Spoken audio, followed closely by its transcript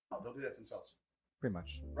they'll do that themselves. Pretty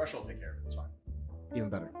much. Russia will take care of it. It's fine. Even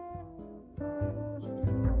better.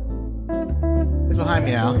 It's behind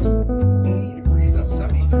me now. It's 80 degrees out.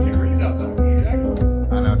 73 degrees outside. Are you jacket?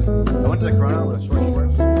 I know. I went to the Corona with a short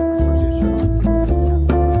shorts.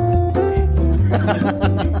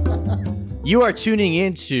 You are tuning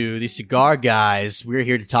into the Cigar Guys. We're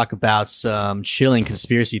here to talk about some chilling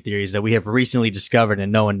conspiracy theories that we have recently discovered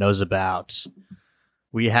and no one knows about.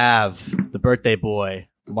 We have the birthday boy,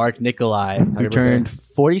 Mark Nikolai, who turned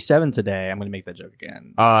 47 today. I'm going to make that joke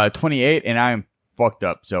again. 28, and I'm fucked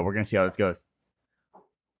up, so we're going to see how this goes.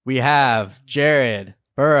 We have Jared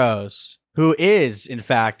Burrows, who is, in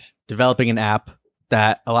fact, developing an app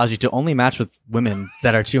that allows you to only match with women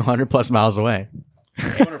that are 200 plus miles away.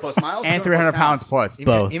 200 plus miles? And 300 pounds plus.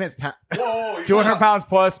 Both. Whoa, 200 pounds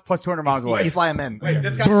plus 200 miles away. You fly them in. Wait,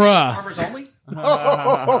 this guy farmers only?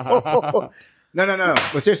 No.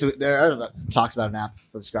 But seriously, there are talks about an app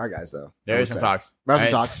for the Cigar Guys, though. There is some talks. There are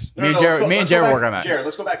some talks. Me and Jared work on that. Jared,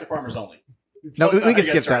 let's go back to farmers only. No, we can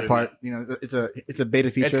skip that part. You know, it's a beta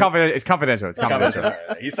feature. It's confidential. It's confidential.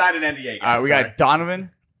 He signed an NDA. Guys. We got Donovan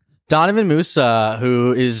Musa,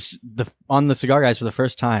 who is on the Cigar Guys for the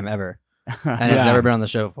first time ever. And has never been on the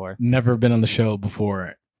show before. Never been on the show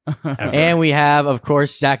before. And we have, of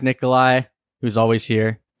course, Zach Nikolai, who's always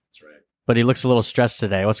here. That's right. But he looks a little stressed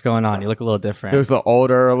today. What's going on? You look a little different. He was a little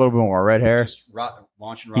older, a little bit more red hair. Just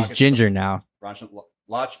launching rockets. He's ginger now.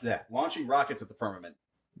 Launching rockets at the firmament.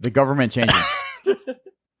 The government changing. The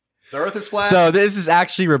Earth is flat. So this is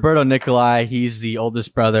actually Roberto Nikolai. He's the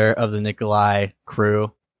oldest brother of the Nikolai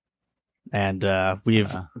crew. And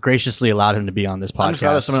we've graciously allowed him to be on this podcast. I'm just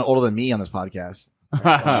glad there's someone older than me on this podcast.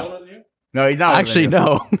 No, he's not. Actually,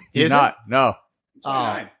 no. He's not. No.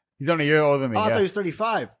 29. He's only a year older than me. Oh, I thought he was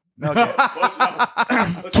 35. Okay. Close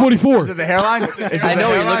enough. 24. Is it the hairline? I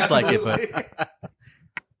know he looks like it,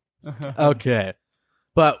 but... Okay.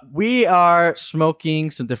 But we are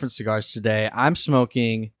smoking some different cigars today. I'm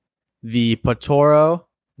smoking the Patoro,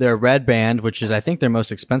 their red band, which is, I think, their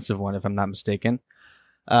most expensive one, if I'm not mistaken.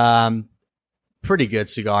 Pretty good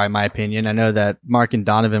cigar, in my opinion. I know that Mark and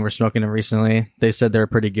Donovan were smoking them recently. They said they were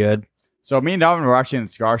pretty good. So me and Donovan were actually in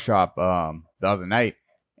the cigar shop the other night,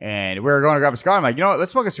 and we were going to grab a cigar. I'm like, you know what?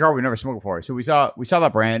 Let's smoke a cigar we've never smoked before. So we saw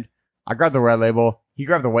that brand. I grabbed the red label. He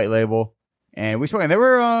grabbed the white label, and we smoked. And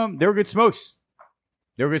they were good smokes.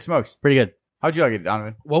 Pretty good. How'd you like it,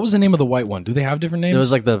 Donovan? What was the name of the white one? Do they have different names? It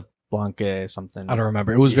was like the Blanque something. I don't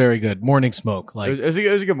remember. It was very good. Morning smoke. Like It was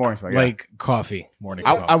a good morning smoke. like coffee. Morning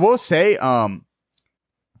smoke. I will say,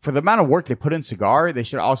 for the amount of work they put in cigar, they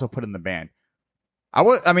should also put in the band.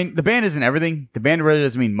 I mean, the band isn't everything. The band really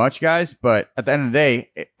doesn't mean much, guys. But at the end of the day,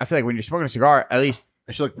 I feel like when you're smoking a cigar, at least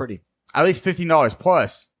It should look pretty. at least $15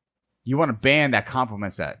 plus, you want a band that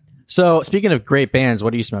complements that. So, speaking of great bands,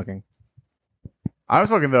 what are you smoking? I was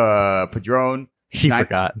smoking the Padron. He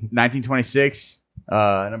forgot. 1926,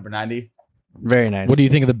 number 90. Very nice. What do you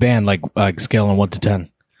think of the band? Like scale on 1 to 10.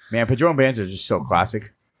 Man, Padron bands are just so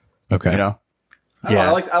classic. Okay. You know. I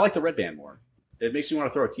like the red band more. It makes me want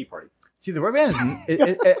to throw a tea party. See, the red band is. I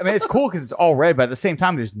mean, it's cool because it's all red, but at the same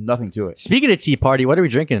time, there's nothing to it. Speaking of tea party, what are we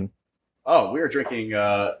drinking? Oh, we are drinking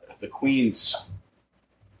the Queen's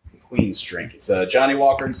drink. It's Johnny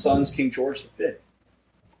Walker and Sons King George V.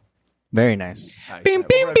 Very nice. Sorry about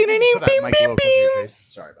that.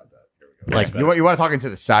 Here we go. Like, You want to talk into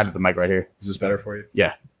the side of the mic right here? Is this better for you?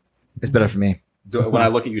 Yeah. It's better for me. When I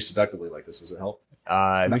look at you seductively like this, does it help?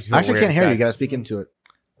 I actually can't hear you. You got to speak into it.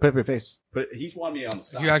 Put it up your face. But he's wanting me on the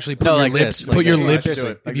side. If you actually put No, your like lips, this, put like your this. lips. Just do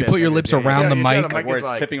it. If you put your lips around the mic, where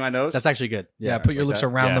it's tipping my nose. That's actually good. yeah, put your like lips that?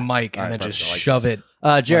 around Yeah. the mic All and right, then just perfect. I like shove this.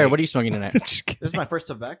 it. Jared, what are you smoking tonight? This is my first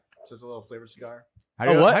Tobacco, so it's a little flavored cigar.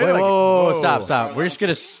 Oh, what? Wait, whoa, stop. We're just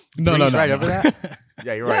going to breeze right over that.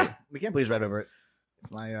 Yeah, you're right. We can't breeze right over it.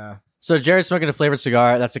 It's my So Jared's smoking a flavored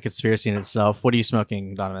cigar. That's a conspiracy in itself. What are you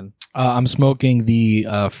smoking, Donovan? I'm smoking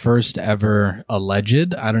the first ever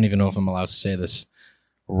alleged. I don't even know if I'm allowed to say this.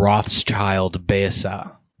 Rothschild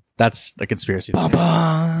Besa. That's a conspiracy. theory.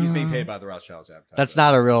 He's being paid by the Rothschilds. That's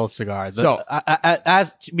not a real cigar. So-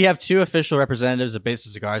 as we have two official representatives of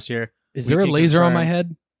Basic Cigars here. Is we there a can laser on confirm- my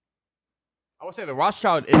head? I would say the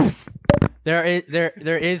Rothschild is There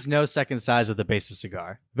is no second size of the Basic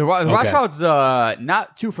cigar. the Rothschild's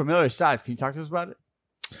not too familiar size. Can you talk to us about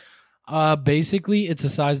it? Basically, it's a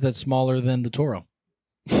size that's smaller than the Toro.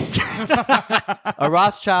 A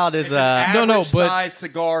Rothschild is but- size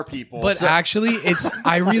cigar, people. But actually,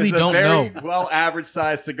 I really It's a don't very know well average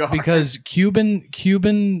size cigar because Cuban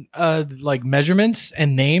like measurements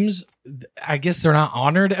and names. I guess they're not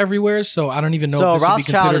honored everywhere, so I don't even know so if this would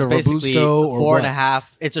be Rothschild considered is a basically Robusto or 4.5.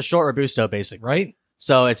 It's a short Robusto, basically. right?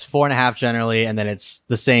 So it's 4.5 generally, and then it's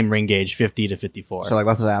the same ring gauge, 50 to 54. So like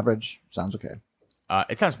less than average. Sounds okay.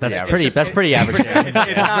 It sounds pretty that's average. that's pretty average. It's not, pretty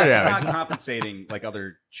it's average. not compensating like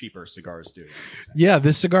other cheaper cigars do. Yeah,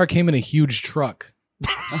 this cigar came in a huge truck.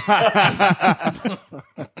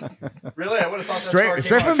 Really? I would have thought that cigar came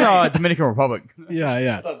Straight on a from train. the Dominican Republic. Yeah, I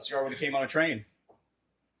yeah. thought the cigar would have came on a train.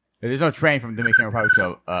 There's no train from Dominican Republic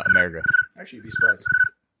to America. Actually, you'd be surprised.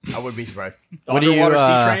 I would be surprised. The What do you, underwater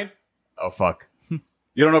sea train? Oh fuck!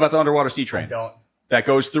 You don't know about the underwater sea train? Don't. That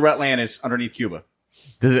goes through Atlantis underneath Cuba.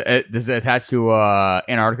 Does it attach to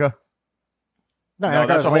Antarctica? No, No,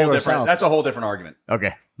 that's a way whole over different. south. That's a whole different argument.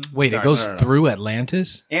 Okay. Wait, Sorry, it goes no. through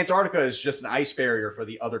Atlantis? Antarctica is just an ice barrier for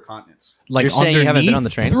the other continents. Like You're saying you haven't been underneath on the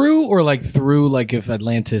train? through, or like through, like if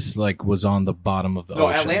Atlantis like was on the bottom of the No,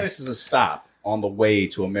 ocean? Atlantis is a stop on the way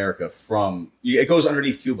to America from. It goes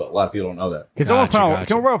underneath Cuba. A lot of people don't know that. Can someone Gotcha.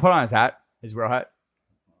 can Will put on his hat? His real hat?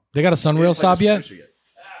 They got a sunrail stop yet?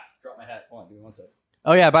 Drop my hat. Hold on, give me one second.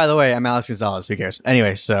 Oh yeah, by the way, I'm Alex Gonzalez. Who cares?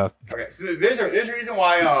 Anyway, so Okay. So there's a reason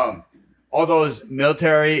why all those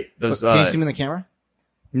military those Can you see me in the camera?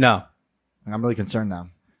 no. I'm really concerned now.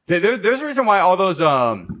 there's a reason why all those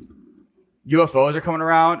UFOs are coming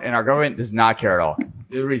around and our government does not care at all.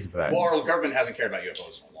 There's a reason for that. Well, our government hasn't cared about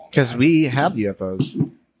UFOs in a long time. Because we have the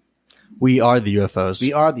UFOs. We are the UFOs.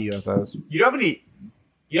 We are the UFOs. You don't have any.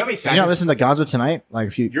 You don't have any You scientists. know, listen to Gonzo tonight. Like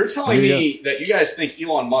if you, You're telling me that you guys think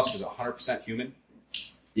Elon Musk is 100% human?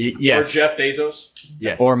 Yes. Or Jeff Bezos?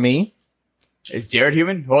 Yes. or me. Is Jared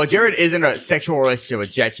human? Well, Jared is in a sexual relationship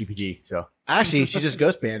with ChatGPT. So Actually, she just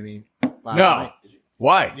ghost banned me. Last no. night.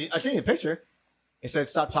 Why? I seen the picture. It said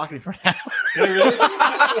stop talking to me for an hour. Did I really?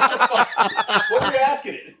 What were you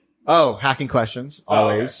asking it? Oh, hacking questions Oh,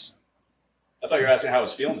 always. I thought you were asking how I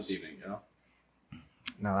was feeling this evening. You know?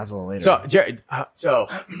 No, that's a little later. So Jared.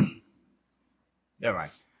 Never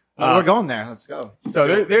mind. Well, we're going there. Let's go. So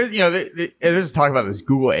there's there's talk about this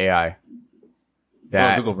Google AI.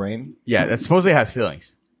 That Google Brain, yeah, that supposedly has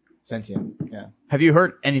feelings. sentient. Yeah, Have you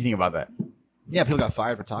heard anything about that? yeah. People got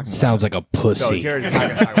fired for talking. Sounds like a So pussy. Jared's not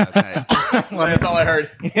gonna talk about that tonight. So that's all I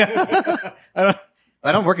heard. About it.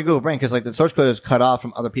 I don't work at Google Brain because like the source code is cut off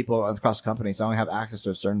from other people across the company, so I only have access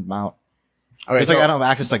to a certain amount. Okay, It's so, like I don't have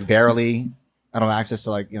access to like Verily. I don't have access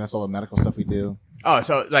to like that's all the medical stuff we do.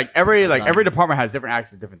 so every department has different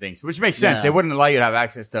access to different things, which makes sense. Yeah. They wouldn't allow you to have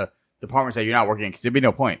access to departments that you're not working in because there'd be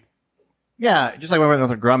no point. Yeah, just like when we went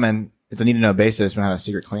with Grumman, it's a need to know basis when I had a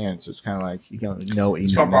secret clearance. So it's kind of like you don't know what you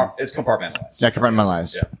It's, need to know. it's compartmentalized. Yeah,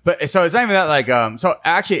 compartmentalized. Yeah. But so it's not even that like so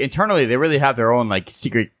actually internally they really have their own like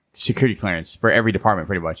secret security clearance for every department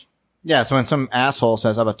pretty much. Yeah, so when some asshole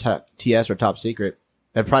says I have a TS or top secret,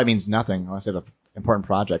 that probably means nothing unless they have an important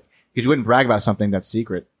project. Because you wouldn't brag about something that's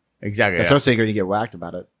secret. Exactly. That's so secret you get whacked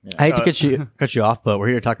about it. Yeah. I hate to cut you off, but we're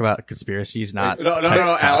here to talk about conspiracies, not No,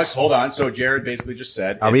 Alex, hold on. So Jared basically just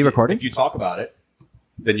said, Are we recording? If you talk about it,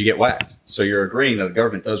 then you get whacked. So you're agreeing that the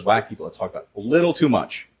government does whack people that talk about it a little too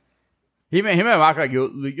much. He made mock like you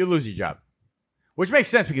lose your job, which makes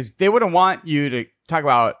sense because they wouldn't want you to talk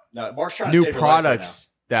about No, Mark's trying to new save your life right products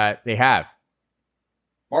that they have. now.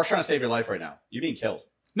 Mark's trying to save your life right now. You're being killed.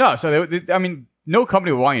 No, so I mean, no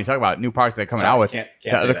company would want you to talk about new products they're coming Sorry, out with can't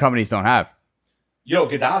that say other that. companies don't have. You know,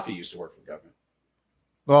 Gaddafi used to work for the government.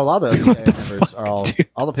 Well, a lot of the members are all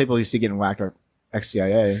the people you see getting whacked are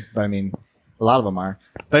ex-CIA, but I mean, a lot of them are.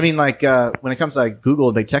 But I mean, like when it comes to like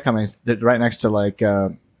Google, big tech companies, they're right next to like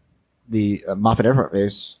the Moffett Airport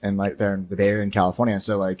base, and like they're in the Bay Area in California.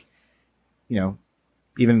 So like,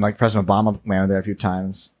 even like President Obama went there a few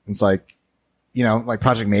times. It's like, like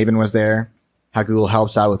Project Maven was there. How Google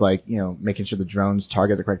helps out with like making sure the drones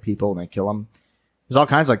target the correct people and they kill them. There's all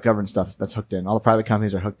kinds of like government stuff that's hooked in. All the private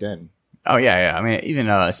companies are hooked in. Oh yeah. I mean, even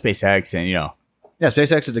SpaceX and Yeah,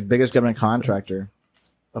 SpaceX is the biggest government contractor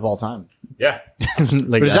of all time. yeah. like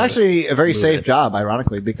But it's that. actually a very safe job,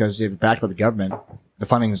 ironically, because if you're backed by the government, the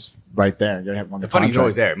funding's right there. You don't have one. The funding's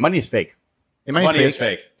always there. Money is fake. Money is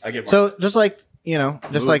fake. I get So just like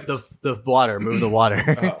just Move like, the water, move the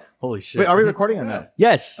water. Oh. Holy shit! wait, are we recording or no?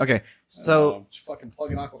 Yes, Okay, so just fucking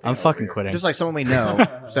plugging Aquafina I'm over fucking here. quitting. just like someone we know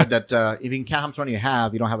said that if you can count how much money you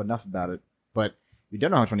have, you don't have enough about it. But if you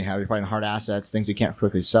don't know how much money you have, you're finding hard assets, things you can't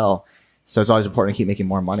quickly sell. So it's always important to keep making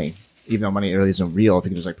more money, even though money really isn't real. If you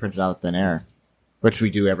can just like print it out of thin air, which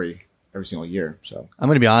we do every single year. So I'm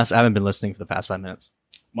gonna be honest. I haven't been listening for the past 5 minutes.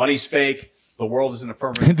 Money's fake. The world is an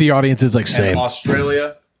affirmative. The audience is like, And same.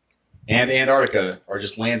 Australia and Antarctica are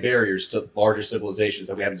just land barriers to larger civilizations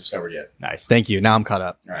that we haven't discovered yet. Nice. Thank you. Now I'm caught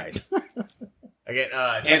up. All right. Again,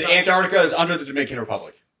 And Antarctica is under the Dominican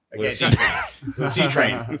Republic. With a sea train. With a sea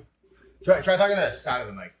train. try talking to the side of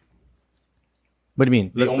the mic. What do you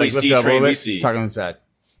mean? The only lift C it up a train little we bit, see talk on the side.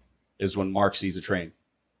 is when Mark sees a train.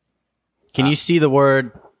 Can you see the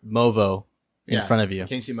word Movo in front of you?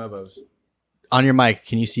 Can you see Movos? On your mic,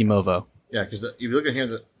 can you see Movo? Yeah, because if you look at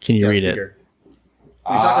here, Can you read it? You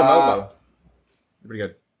saw the Movo. Pretty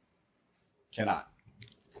good. Cannot.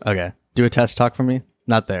 Okay. Do a test talk for me.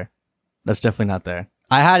 Not there. That's definitely not there.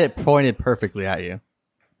 I had it pointed perfectly at you.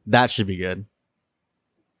 That should be good.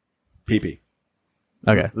 PP.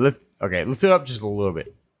 Okay. Lift it up just a little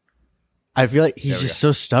bit. I feel like he's There we just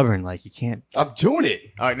so stubborn. Like, you can't. I'm doing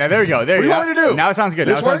it. All right, now there we go. There What you do go. you want me to do? Now it sounds good.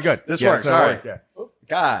 This now it sounds works? good. This Yeah, works. so it All right. yeah.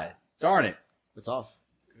 God darn it. It's off.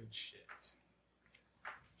 Good shit.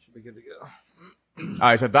 Should be good to go. All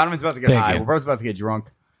right, so Donovan's about to get Thank high. you. We're both about to get drunk.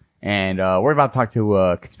 And we're about to talk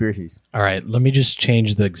to conspiracies. All right, let me just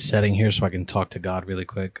change the setting here so I can talk to God really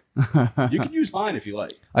quick. You can use mine if you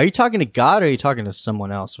like. Are you talking to God or are you talking to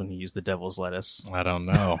someone else when you use the devil's lettuce? I don't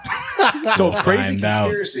know. So We'll crazy find out.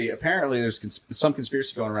 conspiracy. Apparently, there's some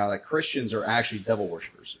conspiracy going around that Christians are actually devil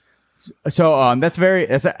worshippers. So that's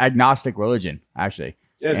an agnostic religion, actually.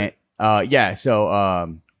 Is it? And, yeah, so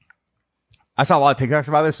I saw a lot of TikToks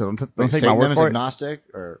about this, so don't take my word for it. agnostic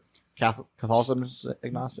or Catholicism is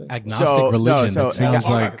agnostic. Agnostic So, no, religion. so- that sounds I'll talk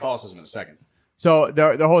about like Catholicism in a second. So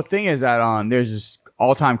the whole thing is that there's this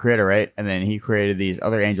all-time creator, right? And then he created these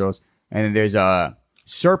other angels, and then there's a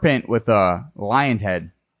serpent with a lion's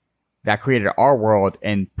head that created our world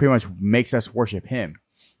and pretty much makes us worship him.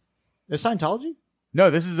 Is Scientology? No,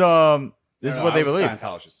 this is No, what they I was a believe.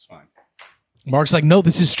 Scientologist. It's fine. Mark's like, no,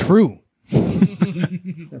 this is true.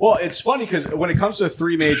 Well, it's funny because when it comes to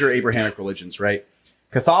three major Abrahamic religions, right?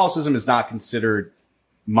 Catholicism is not considered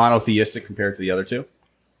monotheistic compared to the other two.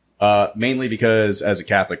 Mainly because as a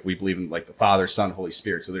Catholic, we believe in like the Father, Son, Holy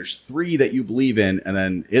Spirit. So there's three that you believe in, and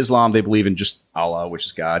then Islam, they believe in just Allah, which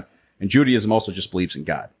is God. And Judaism also just believes in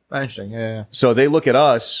God. Interesting. Yeah. So they look at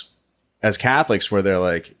us as Catholics where they're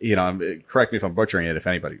like, correct me if I'm butchering it, if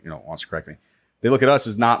anybody, wants to correct me. They look at us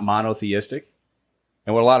as not monotheistic.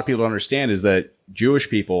 And what a lot of people don't understand is that Jewish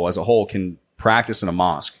people as a whole can practice in a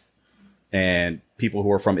mosque, and people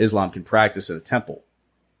who are from Islam can practice at a temple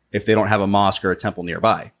if they don't have a mosque or a temple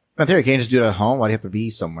nearby. In theory, can't you just do it at home? Why do you have to be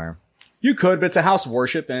somewhere? You could, but it's a house of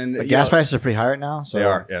worship, and The gas prices are pretty high right now. So they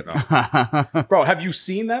are. Yeah, no. Bro, have you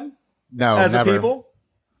seen them No, as never. a people?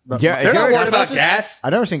 But Yeah, They're not Jared, worried about gas.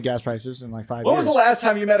 I've never seen gas prices in like 5 When years. was the last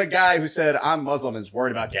time you met a guy who said, "I'm Muslim," and is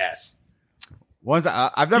worried about gas? I've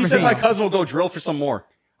He never said, seen. "My cousin will go drill for some more."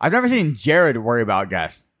 I've never seen Jared worry about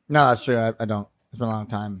gas. No, that's true. I don't. It's been a long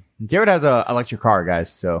time. Jared has a electric car,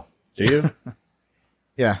 guys. So Do you?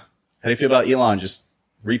 Yeah. How do you feel about Elon just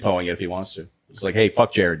repoing it if he wants to? It's like, hey,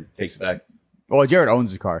 fuck Jared. Takes it back. well, Jared owns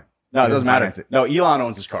his car. No, it He doesn't matter. finance it. No, Elon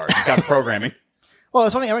owns his car. He's got the programming. Well,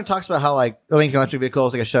 it's funny. Everyone talks about how like electric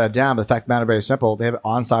vehicles, they get shut down, but the fact of the matter is very simple. They have it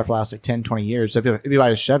on-site for the last like 10, 20 years. So if you buy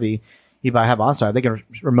a Chevy, have on-site, they can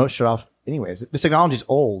remote shut off anyways. This technology's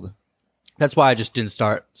old. That's why I just didn't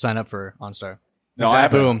sign up for OnStar. No, I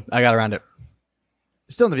haven't. Boom. I got around it.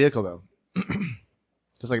 It's still in the vehicle though.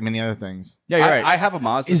 Just like many other things. Yeah, you're right. I have a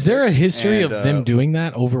Mazda. Is there a 6, history and, of them doing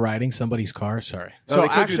that, overriding somebody's car? Sorry. No, So they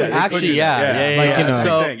could do that. They could Actually, do that. yeah. Like, you know- That's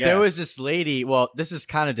the So thing, yeah. there was this lady. Well, this is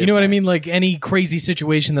kind of different. You know what I mean? Like any crazy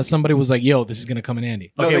situation that somebody was like, yo, this is going to come in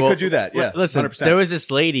handy. No, Okay, they well, could do that. Yeah, Listen, 100%. there was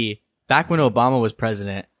this lady back when Obama was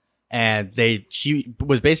president, and she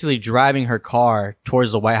was basically driving her car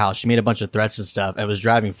towards the White House. She made a bunch of threats and stuff, and was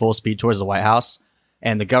driving full speed towards the White House.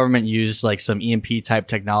 And the government used like some EMP type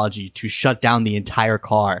technology to shut down the entire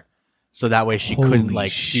car, so that way she couldn't Holy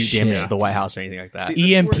like do damage to shit. the White House or anything like that. See, this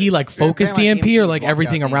is EMP, where- like focused apparently EMP, or EMP like blocked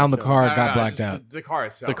everything out around the the car engine. got blacked out. The car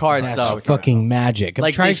itself. The car That's itself. fucking magic.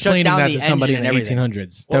 Like, Try they shut explaining down that the to somebody in engine the and everything.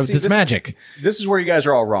 1800s. Well, That's see, this- magic. This is where you guys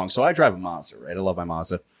are all wrong. So I drive a Mazda, right? I love my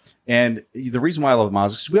Mazda. And the reason why I love a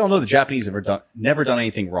Mazda is because we all know the Japanese have never done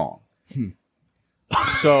anything wrong.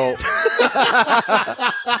 So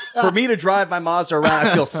for me to drive my Mazda around,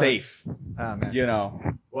 I feel safe. Oh man. You know,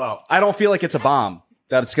 Well, I don't feel like it's a bomb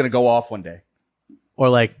that it's going to go off one day. Or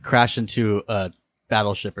like crash into a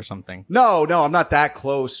battleship or something. No, I'm not that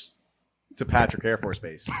close to Patrick Air Force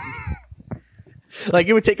Base. Like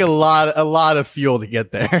it would take a lot of fuel to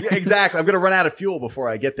get there. Yeah, exactly. I'm going to run out of fuel before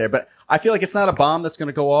I get there. But I feel like it's not a bomb that's going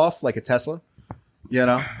to go off like a Tesla. You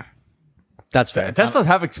know? That's fair. Teslas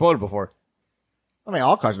have exploded before. I mean,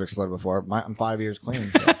 all cars have exploded before. I'm 5 years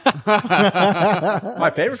clean. So.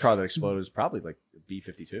 My favorite car that exploded was probably like a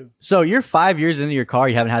B-52. So you're 5 years into your car,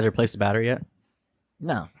 you haven't had to replace the battery yet?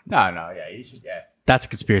 No. No, yeah, you should. Yeah, That's a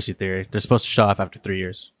conspiracy theory. They're supposed to shut off after 3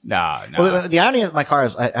 years. no. Well, the irony of my car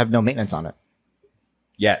is I have no maintenance on it.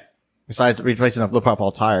 Yet. Besides replacing a low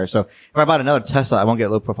profile tire. So if I bought another Tesla, I won't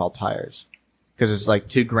get low profile tires. because it's like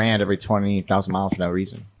 $2,000 every 20,000 miles for no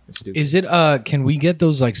reason. It's stupid. Is it? Can we get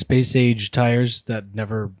those like space age tires that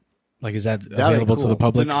never? Like, is that available to the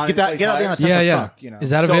public? The Get out the tires. Tesla Yeah. truck, you know. Is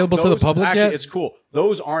that So available to the those- public actually, yet? It's cool.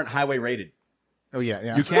 Those aren't highway rated. Oh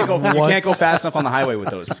yeah. You can't go. You What? can't go fast enough on the highway with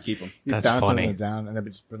those to keep them. You That's bounce funny. them down, and then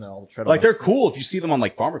just bring all the tread. Like they're cool if you see them on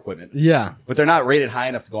like farm equipment, Yeah. but they're not rated high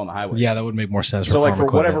enough to go on the highway. Yeah, that would make more sense. So like for farm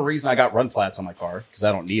whatever equipment. reason, I got run flats on my car because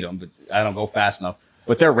I don't need them, but I don't go fast enough.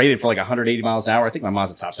 But they're rated for like 180 miles an hour. I think my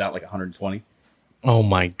Mazda tops out like 120 Oh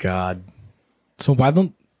my god. So why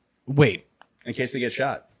don't? Wait. in case they get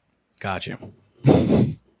shot Gotcha.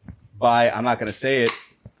 by, I'm not going to say it,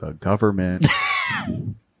 the government.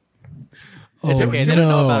 It's Oh, okay. They don't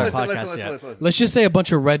know about our Listen, podcast yet. listen. Let's just say a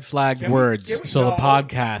bunch of red flag Can we- words can we- so the no.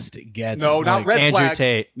 podcast gets No, not like, red Andrew flags.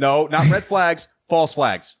 Tate. No, not red flags. False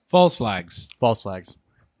flags. false flags. False flags.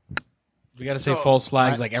 We got to say false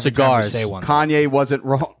flags like every Cigars. time we say one. Kanye wasn't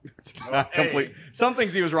wrong. Complete. Some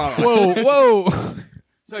things he was wrong on. Whoa, whoa.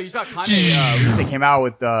 So you saw Kanye recently came out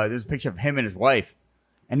with there's a picture of him and his wife,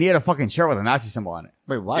 and he had a fucking shirt with a Nazi symbol on it.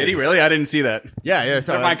 Wait, what? Did he really? I didn't see that. Yeah.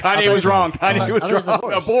 So Never mind. Kanye was wrong. Kanye was I thought it was wrong.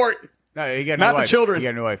 divorced. Abort. no, he got a Not new the wife. children. He got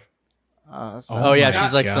a new wife. That's Oh, yeah, my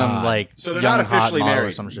she's like God. some like So they're young, not officially hot model married.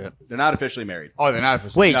 or some shit. They're not officially married. Oh, they're not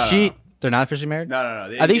official. Wait, No. they're not officially married? No.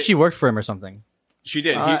 They I think didn't she worked for him or something. She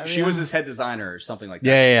did. She yeah. was his head designer or something like that.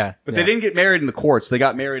 Yeah. But they didn't get married in the courts. They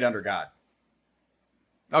got married under God.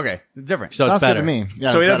 Okay, it's different. So Sounds it's good better. to me.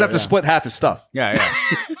 Yeah, So he it's doesn't have better, to split half his stuff. Yeah.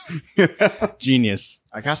 Genius.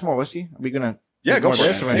 I got some more whiskey. Are we gonna? Yeah, do go more for of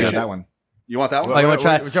it. this, or we're gonna Yeah, do sure. that one. You want that one? Oh, you want to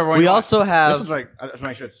try? Whichever one We you want. also This have. one's right. I just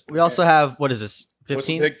make sure it's. We also have. What is this? Whistle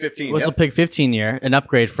 15. Pig 15. Whistle Yep. Pig 15 year, an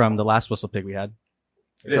upgrade from the last Whistle Pig we had.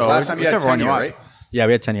 It is. So Last time you had whichever one 10 you year, want. right? Yeah,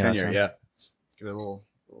 we had 10 year. 10 last year, time. yeah. Give it a little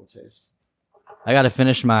taste. I got to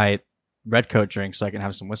finish my red coat drink so I can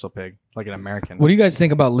have some Whistle Pig like an American. What do you guys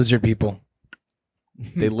think about lizard people?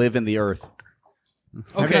 They live in the earth.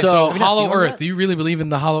 Okay, So- so Have you not hollow seen one Earth. yet? Do you really believe in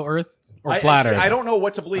the hollow Earth or I flat Earth? don't know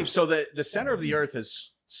what to believe. So the center of the earth has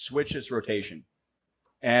switched its rotation.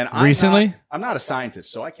 And Recently? I'm not a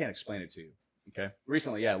scientist, so I can't explain it to you. Okay.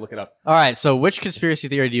 Recently, yeah, look it up. All right, so which conspiracy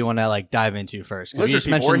theory do you want to like dive into first? 'Cause you Lizard just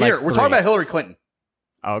people. We're mentioned, here. like, We're three. talking about Hillary Clinton.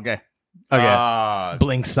 Oh, okay. Okay.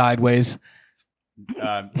 Blink sideways.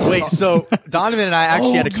 Wait, so Donovan and I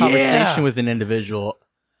actually had a Oh, conversation yeah. with an individual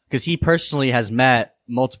because he personally has met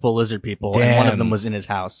multiple lizard people, and one of Damn. them was in his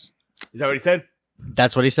house. Is that what he said?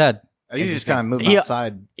 That's what he said. You just kind of moving Yeah.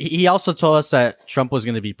 outside. He also told us that Trump was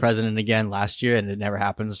going to be president again last year, and it never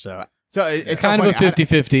happened. So So it's Kind so of a funny.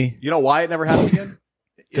 50-50. You know why it never happened again?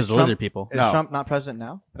 because Is the Trump- lizard people. Is No. Trump not president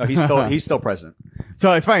now? No, he's still president.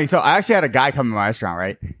 So it's funny. So I actually had a guy come to my restaurant,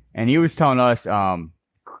 right? And he was telling us,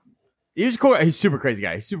 he was cool. He's a super crazy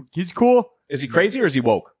guy. He's cool. Is he crazy or is he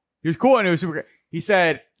woke? He was cool and he was super. He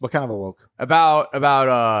said What kind of a woke?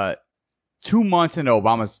 about 2 months into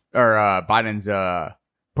Obama's or Biden's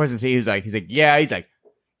presidency, he's like, yeah, he's like,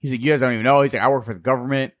 you guys don't even know. He's like, I work for the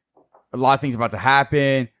government. A lot of things about to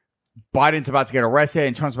happen. Biden's about to get arrested,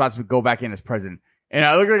 and Trump's about to go back in as president. And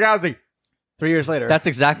I looked at the guy, I was like, 3 years later. That's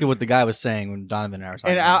exactly what the guy was saying when Donovan and I were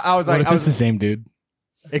talking. and I was What like, if I it's was the same dude?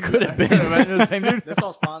 it could have been. the same dude. This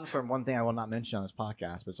all spawns from one thing I will not mention on this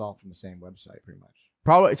podcast, but it's all from the same website, pretty much.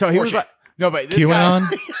 Probably. So he was 4chan. like, no, but this guy,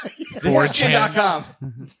 QAnon? 4chan.com.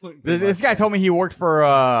 this guy told me he worked for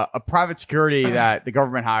a private security that the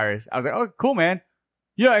government hires. I was like, oh, cool, man.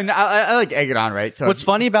 Yeah, and I like egg it on, right? So What's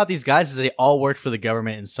funny about these guys is they all work for the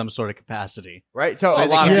government in some sort of capacity. right? So A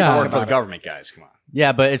lot of Yeah. people work for the government, guys. Come on.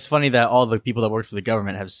 Yeah, but it's funny that all the people that work for the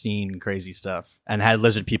government have seen crazy stuff and had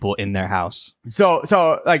lizard people in their house. So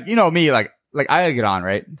like, you know me, like I egg it on,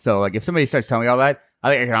 right? So like if somebody starts telling me all that,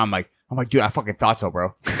 I egg it on. I'm like, dude, I fucking thought so,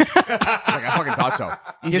 bro. Like, I fucking thought so.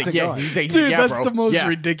 He's Gets like, it yeah, going. he's like, Dude, yeah, that's bro. the most yeah.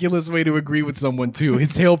 ridiculous way to agree with someone, too.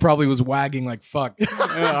 His tail probably was wagging like fuck.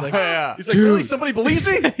 Yeah. He's like, really? Somebody believes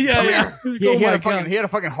me? Yeah. He, Oh he, my had a God. fucking, he had a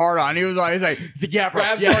fucking hard on. He's like, yeah, bro.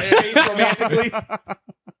 Grabs Yeah. Mark's face romantically.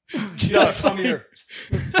 Just come here.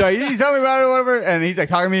 So he's telling me about it or whatever, and he's like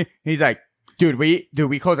talking to me. He's like, dude,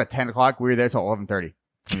 we close at 10 o'clock. We were there till 11:30.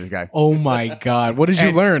 This guy. Oh my God. What did you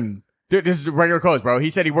And- learn? Dude, this is the regular clothes, bro. He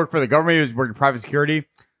said he worked for the government. He was working private security.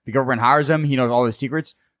 The government hires him. He knows all his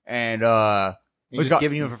secrets. And He's What's just got-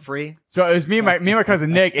 giving you it for free. so it was me and my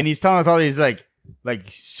cousin Nick, and he's telling us all these like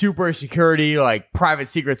super security, like private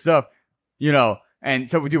secret stuff, you know. And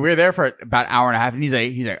so we were there for about an hour and a half, and he's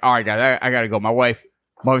like, all right, guys, I gotta go. My wife's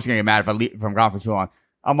gonna get mad if I'm gone for too long.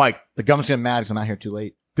 I'm like, The government's getting mad because I'm out here too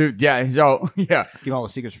late. Dude, yeah. So, yeah. Give all the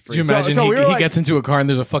secrets for Could you free. imagine so we were he like- gets into a car and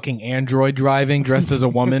there's a fucking android driving dressed as a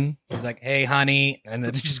woman? He's like, "Hey, honey," and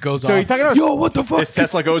then it just goes So off. he's talking about. Yo, what the fuck? This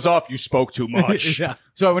Tesla goes off. You spoke too much. Yeah.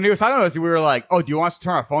 So when he was talking to us, we were like, "Oh, do you want us to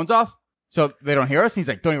turn our phones off so they don't hear us?" And he's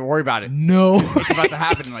like, "Don't even worry about it. No, It's about to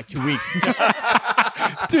happen in like 2 weeks."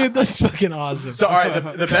 dude, that's fucking awesome. So, all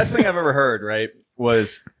right, the best thing I've ever heard, right,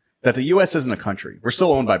 was that the U.S. isn't a country. We're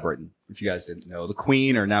still owned by Britain. If you guys didn't know, the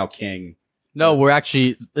Queen or now King. No, we're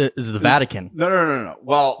actually it's the Vatican. No.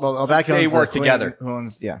 Well, Vatican they owns work the Queen, together. who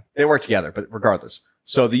owns- yeah. They work together, but regardless.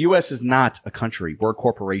 So the U.S. is not a country. We're a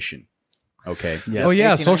corporation. Okay. Yes. Oh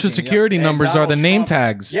yeah, 18, Social 19, Security And numbers are the Donald name Trump-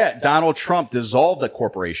 tags. Yeah, Donald Trump dissolved the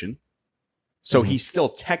corporation. So he's still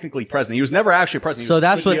technically president. He was never actually president. He So was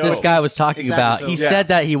that's what CEO. this guy was talking Exactly, about. so- He Yeah. said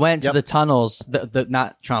that he went to Yep. the tunnels, the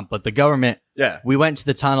not Trump, but the government. Yeah. We went to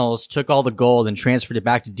the tunnels, took all the gold, and transferred it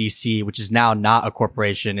back to DC, which is now not a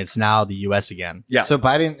corporation. It's now the U.S. again. Yeah. So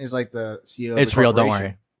Biden is like the CEO. It's of the real. Don't corporation.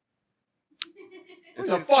 worry. It's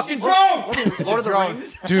a fucking drone. Lord of the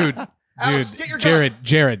Rings. Dude, Alex, dude, get your gun.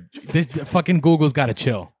 Jared, this fucking Google's got to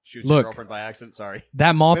chill. Shoots your Look, girlfriend by accident. Sorry.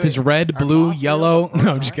 that moth is red, Are blue, moths yellow. real?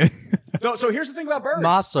 No, I'm just kidding. No. So here's the thing about birds.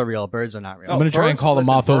 Moths are real. Birds are not real. I'm gonna try and call the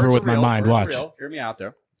moth over birds with are my real, mind. birds are Watch. real. Hear me out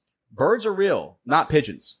there. Birds are real, not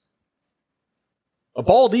pigeons. A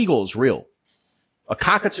bald eagle is real. A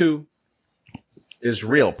cockatoo is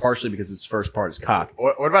real, partially because its first part is cock.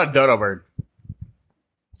 what about a dodo bird?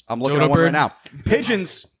 I'm looking Dodo at one bird? right now.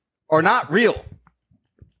 Pigeons are not real.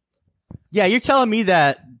 Yeah, you're telling me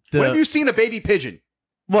that When have you seen a baby pigeon?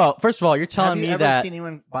 well, first of all, you're Have telling you me ever that seen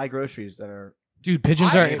anyone buy groceries that are? Dude,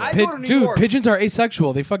 pigeons I go to New York. pigeons are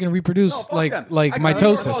asexual. They fucking reproduce No, fuck them. like I go to New York all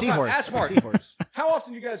mitosis. the time. Seahorse. Ask Mark. Seahorse. How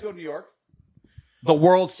often do you guys go to New York? The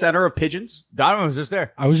world center of pigeons? Donovan was just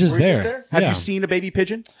there. I was just Were you there. Have Yeah. you seen a baby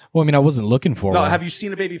pigeon? Well, I mean, I wasn't looking for No, one. have you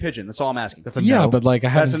seen a baby pigeon? That's all I'm asking. That's a Yeah, no. but like I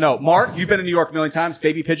haven't. That's a no. Mark, you've been in New York a million times.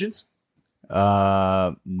 Baby pigeons?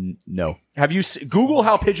 No. Have you Google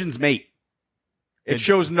how pigeons mate? It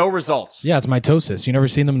shows no results. Yeah, it's mitosis. You never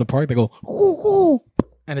seen them in the park? They go, "Ooh, ooh,"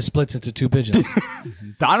 and it splits into two pigeons.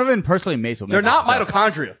 Donovan personally mates with me. They're not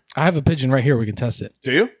mitochondria. I have a pigeon right here. We can test it.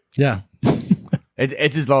 Do you? Yeah.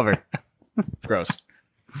 It's his lover. Gross.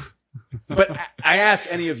 But I ask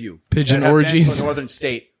any of you, Pigeon that have been orgies. to a northern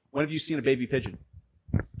state, when have you seen a baby pigeon?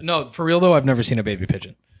 No, for real though, I've never seen a baby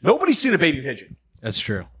pigeon. Nobody's seen a baby pigeon. That's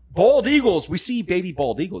true. Bald eagles, we see baby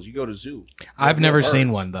bald eagles. You go to zoo. I've They're never real seen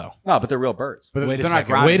birds. one though. No, but they're real birds. But Wait a they're not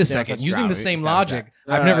second. grounded. Wait a They don't second. touch Using the ground. same Establish logic,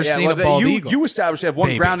 that. I've never seen a bald eagle. You established they have one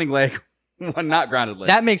Baby. grounding leg, one not grounded leg.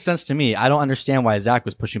 that makes sense to me. I don't understand why Zach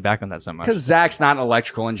was pushing back on that so much. Because Zach's not an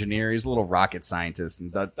electrical engineer. He's a little rocket scientist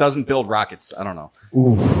and doesn't build rockets. I don't know.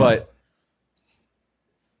 Ooh. But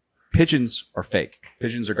pigeons are fake.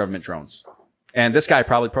 Pigeons are government drones. And this guy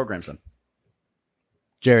probably programs them.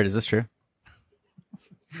 Jared, is this true?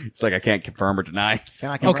 It's like I can't confirm or deny. Can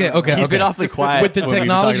I confirm Okay, it? okay. He's been awfully quiet With the when we've been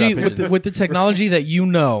technology, talking about with pigeons. with the technology that you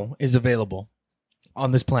know is available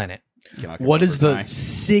on this planet, Cannot what confirm is or the deny.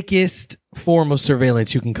 sickest form of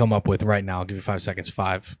surveillance you can come up with right now? I'll give you 5 seconds.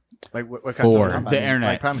 5, Like what kind Four. of talking about? The I mean, internet.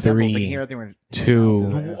 Like, prime example, they Three, can hear everything we're-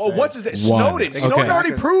 2, Oh, what's his name? One. Snowden. Okay. Snowden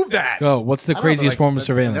already proved that. go. What's the I don't know, but, craziest like, form of That's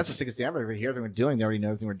surveillance? the sickest thing ever. If they hear everything we're doing, they already know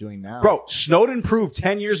everything we're doing now. Bro, Snowden proved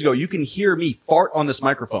 10 years ago you can hear me fart on this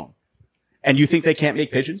microphone. And you think they can't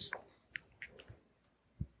make pigeons?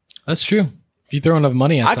 That's true. If you throw enough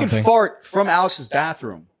money at I something, can fart from Alex's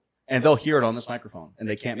bathroom and they'll hear it on this microphone and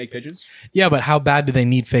they can't make pigeons? yeah, but how bad do they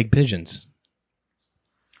need fake pigeons?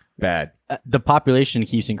 Bad. The population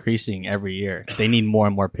keeps increasing every year. They need more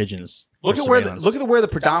and more pigeons. Look for at where surveillance. where the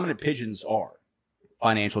predominant pigeons are.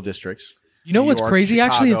 Financial districts. You know New what's York, crazy?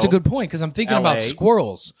 Actually, it's a Chicago, good point because I'm thinking about LA.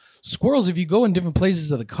 squirrels. Squirrels, if you go in different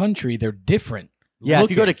places of the country, they're different. Yeah,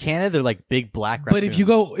 if you go to looking. Canada, they're like big black. But if you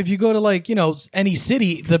go to like any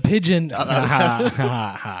city, the pigeon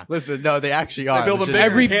listen, no, they actually They build them bigger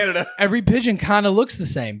Every- in Canada. every pigeon kind of looks the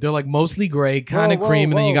same. They're like mostly gray, kind of Whoa,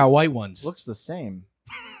 cream, and then you whoa. got white ones. Looks the same.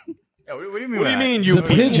 What do you mean? What do you mean, you The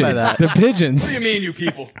people? pigeons, that. the What do you pigeons. mean, you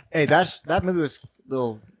people? Hey, that movie was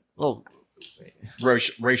little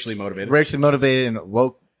Racially motivated. racially motivated and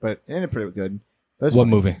woke, but it ended pretty good. It was What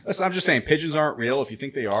funny. movie? Listen, I'm just saying, pigeons aren't real. If you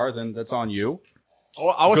think they are, then that's on you.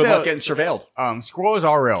 I would Good luck say getting surveilled. squirrels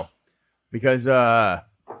are real because all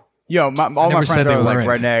never my said friends they are like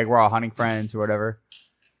weren't. redneck. We're all hunting friends or whatever.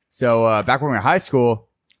 So back when we were in high school,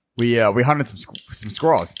 we hunted some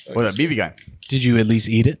squirrels with a BB gun. Did you at least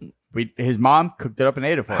eat it? His mom cooked it up and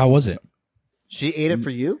ate it for us. How was it? She ate it for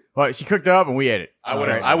you? Well, she cooked it up and we ate it. I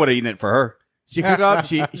would have eaten it for her. She cooked it up.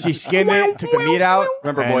 She skinned it, took the meat out.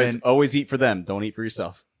 Remember, and boys, then- always eat for them. Don't eat for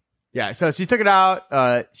yourself. yeah. So she took it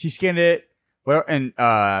out. She skinned it, Well, and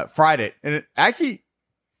fried it, and it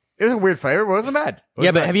was a weird flavor, but it wasn't bad.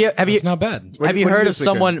 Yeah, but have you It's not bad. have you what'd heard you of think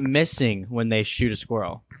someone missing when they shoot a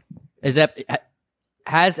squirrel?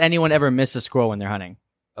 Has anyone ever missed a squirrel when they're hunting?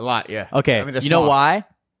 A lot, yeah. Okay, I mean, they're you know small. why?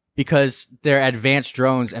 Because they're advanced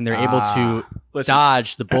drones and they're able to Listen.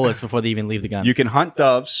 dodge the bullets before they even leave the gun. You can hunt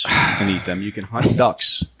doves and eat them. You can hunt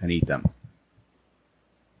ducks and eat them.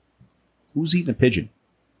 Who's eating a pigeon?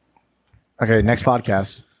 Okay, next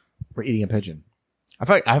podcast, we're eating a pigeon. I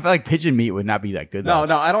feel like pigeon meat would not be that good. No, though.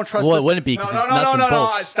 no, I don't trust Well, it this. wouldn't be, No, 'cause no, it's no, nuts no, and no, no.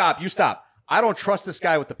 bolts. Stop. You stop. I don't trust this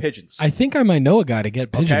guy with the pigeons. I think I might know a guy to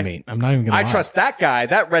get pigeon Okay. meat. I'm not even gonna I lie. trust that guy,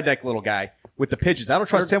 that redneck little guy with the pigeons. I don't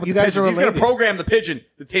trust him with You the guys pigeons. are He's going to related. program the pigeon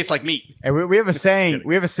to taste like meat. And we have a saying.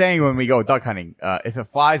 We have a saying when we go duck hunting. If it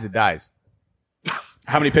flies, it dies.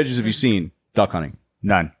 How many pigeons have you seen duck hunting,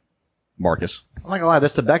 None. Marcus? I'm not gonna lie,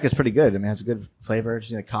 this Tobacco is pretty good. I mean, it has a good flavor.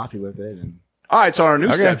 Just need a coffee with it. And All right, so on our new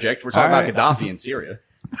Okay. subject, we're talking All about Gaddafi in Syria.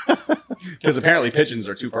 Because apparently pigeons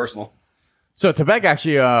are too personal. So Tobacco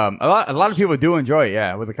actually, a lot of people do enjoy it.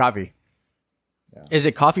 Yeah, with the coffee. Is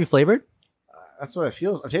it coffee flavored? that's what it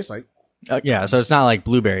feels. It tastes like. Yeah, so it's not like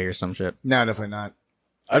blueberry or some shit. No, definitely not.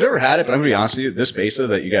 I've never had it, but I'm going to be honest with you. This Besa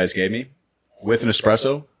that you guys gave me with an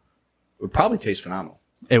espresso would probably taste phenomenal.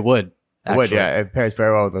 It would. It would, actually. yeah. It pairs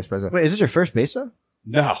very well with espresso. Wait, is this your first Besa?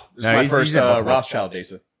 No, this is No, my he's first at both of us. Rothschild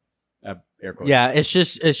Besa. Air quotes. Yeah, it's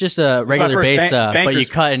just a regular first base, but you banker's-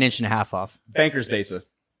 cut an inch and a half off. Banker's Besa.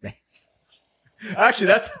 Actually,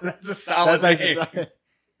 that's a solid name.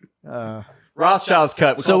 Rothschild's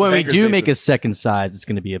cut. We'll So call it when we Banker's do Besa. make a second size, it's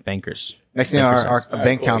going to be a banker's. Next thing, our All right,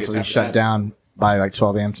 bank cool. council Get is shut 10%. down by like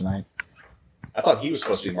 12 a.m. tonight. I thought he was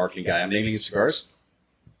supposed to be a marketing guy. I'm naming his cigars.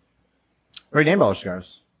 Already named all the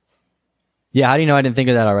cigars. Yeah, how do you know I didn't think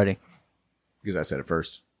of that already? Because I said it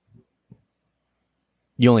first.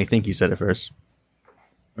 You only think you said it first.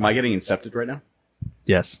 Am I getting incepted right now?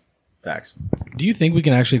 Yes. Facts. Do you think we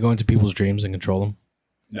can actually go into people's dreams and control them?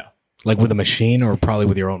 No. Like with a machine or probably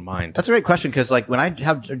with your own mind? That's a great question because, like, when I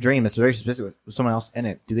have a dream that's very specific with someone else in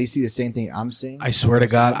it, do they see the same thing I'm seeing? I swear to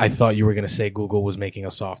God, I thought you were going to say Google was making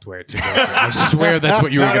a software to go to. I swear that's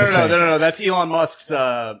what you were No, going to say. no. That's Elon Musk's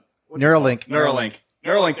Neuralink.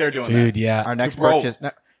 Neuralink, they're doing Dude, that. yeah. Our next Bro. purchase.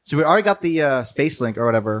 So we already got the Space Link or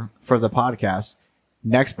whatever for the podcast.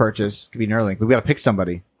 Next purchase could be Neuralink. But we got to pick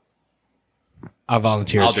somebody. I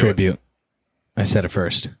volunteer I'll as do it. tribute. I said it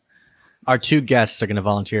first. Our two guests are going to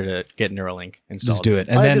volunteer to get Neuralink installed. Just do it.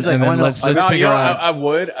 And I then, think it's like, and I then wanna- let's No, you figure know, out. I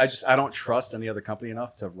would. I don't trust any other company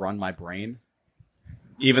enough to run my brain.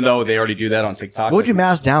 Even though they already do that on TikTok. What would you Like,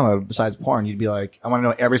 mass download besides porn? You'd be like, I want to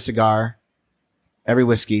know every cigar, every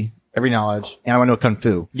whiskey, every knowledge, and I want to know kung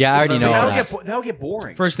fu. Yeah, I already know all that'll that. that'll get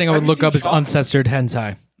boring. First thing I would Have you look seen up is Chuck? uncensored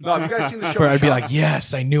hentai. No, have you guys seen the show? Where I'd be Chuck? like,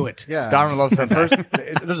 yes, I knew it. Yeah. Donovan loves that first.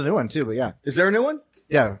 There's a new one too, but yeah. Is there a new one?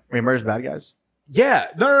 Yeah. Murders Bad Guys. Yeah.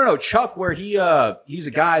 No. Chuck, where he's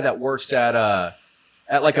a guy that works at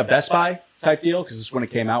like a Best Buy type deal, because this is when it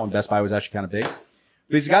came out when Best Buy was actually kind of big.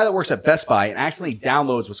 But he's a guy that works at Best Buy and accidentally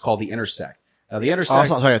downloads what's called the Intersect. Now the Oh, Intersect.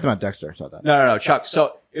 sorry, I thought about Dexter. I saw that. No, Chuck.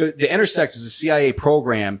 So the Intersect is a CIA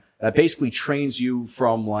program that basically trains you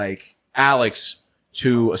from like Alex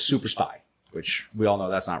to a super spy, which we all know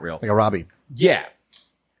that's not real. Like a Robbie. Yeah.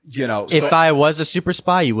 You know, If I was a super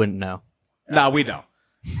spy, you wouldn't know. no, we know.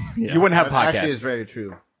 You wouldn't have That actually podcasts. is very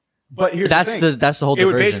true. But here's That's the thing. that's the whole It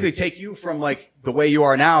would diversion. basically take you from like the way you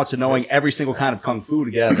are now to knowing every single kind of kung fu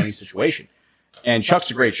to get out of any situation. And Chuck's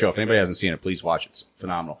a great show. If anybody hasn't seen it, please watch it. It's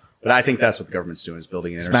phenomenal. But I think that's what the government's doing is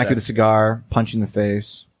building an Smack you with a intersect. cigar, punch you in the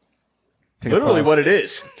face. Take a Literally puff. what it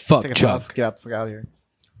is. Fuck Take a Chuck. puff. Get out the fuck out of here.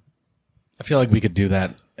 I feel like we could do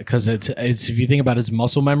that because it's if you think about its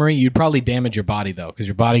muscle memory, you'd probably damage your body though because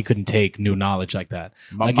your body couldn't take new knowledge like that.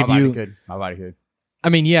 My if body you, could. My body could. I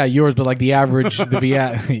mean, yeah, yours, but like the average, the VA,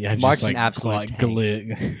 yeah, just Mark's like an absolute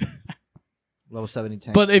tank. Level 70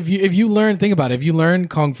 tank. But if you learn, think about it. If you learn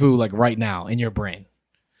kung fu like right now in your brain,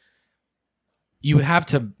 you would have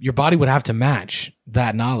to. Your body would have to match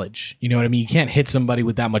that knowledge. You know what I mean? You can't hit somebody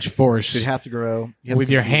with that much force you'd have to grow. You have with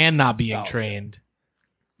to- your hand not being Solid. trained.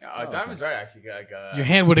 Donovan's right, actually. Your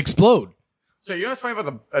hand would explode. So you know what's funny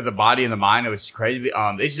about the body and the mind? It was crazy.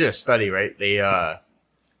 They just did a study, right? They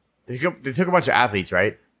took a bunch of athletes,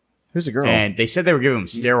 right? Who's the girl? And they said they were giving them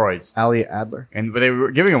steroids, Ali Adler. and what they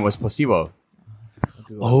were giving them was placebo.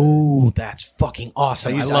 Oh, that's fucking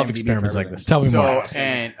awesome! I use love IMDb experiments for like everything. this. Tell me more. So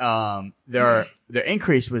and their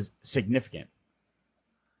increase was significant.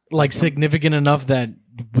 Like significant enough that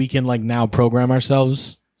we can like now program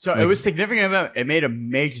ourselves. So it was significant enough. It made a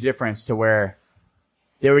major difference to where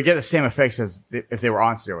they would get the same effects as if they were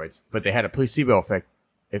on steroids, but they had a placebo effect.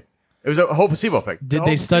 It was a whole placebo effect. Did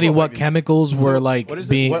they study what chemicals were like what is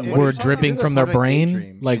it- being what are you were talking dripping about? from their Talking about brain?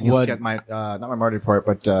 daydream. Like And you what? look at my not my Marty report,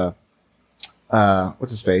 but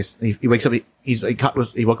what's his face? He wakes up. He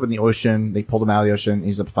woke up in the ocean. They pulled him out of the ocean.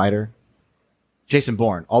 He's a fighter. Jason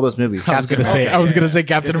Bourne. All those movies. I was gonna say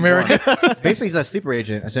Captain America. Basically, he's a sleeper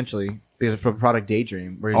agent essentially because from Product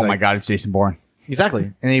Daydream. Where he's Oh like, my God, it's Jason Bourne.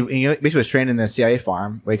 Exactly. And he basically was trained in the CIA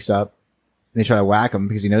farm. Wakes up, and they try to whack him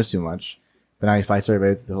because he knows too much. But now he fights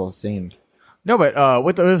everybody through the whole scene. No, but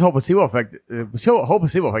with this whole placebo effect, the whole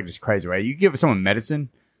placebo effect is crazy, right? You give someone medicine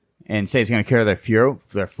and say it's going to cure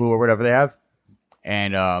their flu or whatever they have,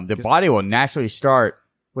 and the body will naturally start.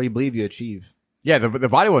 What you believe you achieve. Yeah, the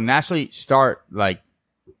body will naturally start like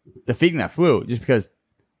defeating that flu just because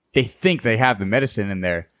they think they have the medicine in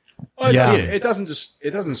there. Well, Yeah. it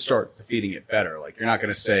doesn't start defeating it better. Like you're not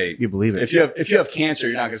going to say You believe it. if you have cancer,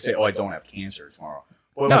 you're not going to say, "Oh, I don't have cancer tomorrow."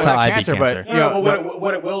 Well, That's not how I beat cancer, cancer. but- no, Yeah, but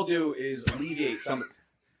what it will do is alleviate some.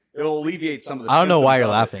 It'll alleviate some of the. I don't know why symptoms you're of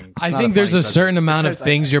it. laughing. I It's not think there's funny a subject. certain amount of Because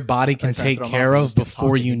things your body I can tried to take throw 'em care off, of just before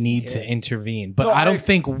talking you in need the to air. intervene. But No, I don't I-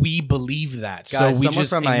 think we believe that. Guys, so we someone just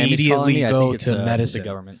from Miami's calling immediately me. I go think it's, to the medicine.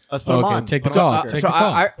 government. Let's put him Okay, on. take the Put him call. on. Take so the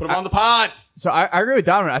call. Put them on the pod. I agree with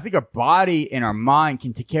Donovan. I think our body and our mind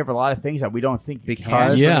can take care of a lot of things that we don't think we Because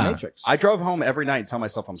can. of Yeah. the Matrix. I drove home every night and tell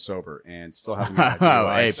myself I'm sober, and still haven't made my Oh,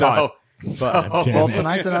 DUI. hey, So- pause. God damn Well, it.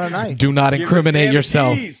 tonight's another night. Do not Give us incriminate the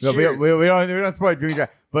yourself. keys. No, we Cheers. don't support doing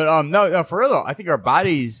that. But no, for real though, I think our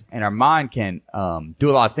bodies and our mind can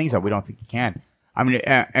do a lot of things that we don't think we can. I mean,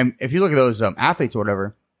 and if you look at those athletes or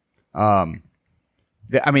whatever,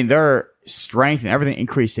 their strength and everything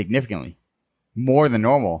increased significantly, more than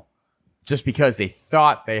normal, just because they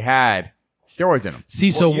thought they had steroids in them.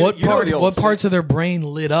 See, so Well, you- what you know part? the old What saying- parts of their brain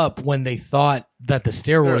lit up when they thought that the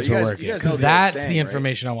steroids you were guys- working? you guys know Because the old that's saying, the right?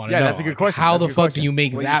 information I want to Yeah, know. that's a good question. How That's a the good fuck question. do you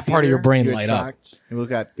make What that you part of your fear, brain you light up? attract, and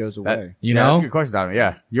look at goes away. You Yeah, that's a know good question, Donovan.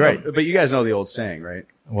 Yeah, you're right. But you guys know the old saying, right?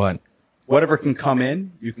 what? Whatever can come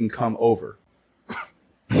in, you can come over.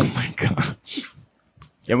 Oh my god!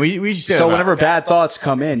 Yeah, we usually say that So about- whenever bad thoughts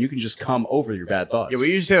come in, you can just come over your bad thoughts. yeah, we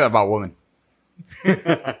usually say that about women.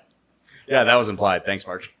 Yeah, that was implied. Thanks,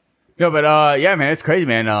 Mark. No, but yeah, man, it's crazy,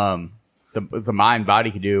 man. The mind body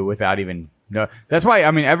can do without even no. That's why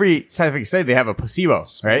I mean every scientific study they have a placebo,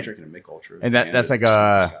 right? Drinking a Mick Ultra. And that's like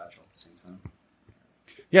Scotch at the same time.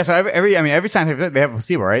 Yeah, so every scientific study they have a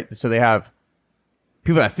placebo, right? So they have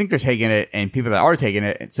people that think they're taking it and people that are taking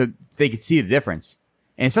it, and so they can see the difference.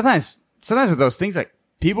 And sometimes with those things, like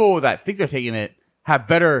people that think they're taking it have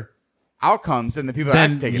better outcomes than the people that are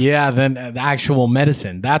Then actually taking it. yeah, then the actual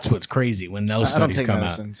medicine. That's what's crazy when those I don't studies take come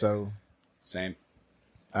medicine, so Same.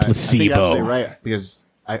 I think you're Placebo. absolutely right because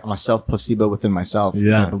I'm a self placebo within myself. because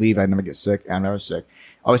Yeah. I believe I never get sick. And I'm never sick.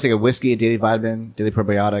 I always take a whiskey, a daily vitamin, daily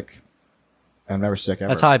probiotic. And I'm never sick ever.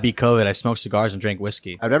 That's how I beat COVID. I smoked cigars and drank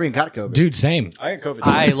whiskey. I've never even got COVID. out, dude. Same. I got COVID.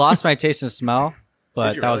 I lost my taste and smell, but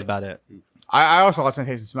Did you that was really? about it. I also lost my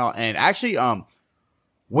taste and smell, and actually,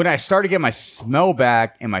 when I started to get my smell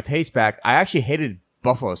back and my taste back, I actually hated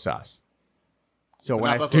buffalo sauce. So when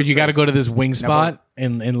not I buffalo Dude, you got to go to this wing No, spot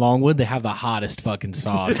in Longwood. They have the hottest fucking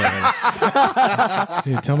sauce.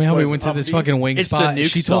 Dude, tell me how What we is it, went to this Papa Bee's? fucking wing It's the spot. nuke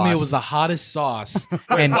She told me it sauce. was the hottest sauce,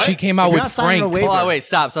 and she came out You're with not signing a Frank's. waiver. Hold on, wait,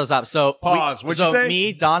 stop. So Pause. What'd you so say?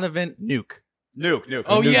 me, Donovan, Nuke. Nuke.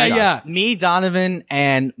 Oh yeah, yeah. Me, Donovan,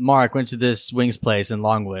 and Mark went to this wings place in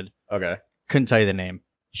Longwood. Okay. Couldn't tell you the name.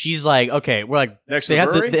 She's like, okay, we're like, Next to they the have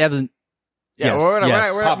the, brewery? they have the. yeah, Yes,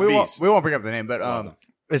 yes. Papa we won't Bee's. we won't bring up the name, but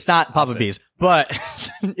It's not Papa see. Bee's, but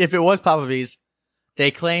if it was Papa Bee's, they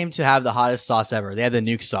claim to have the hottest sauce ever. They had the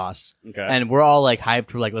nuke sauce, Okay. and we're all like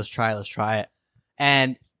hyped. We're like, let's try it.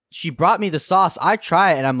 And she brought me the sauce. I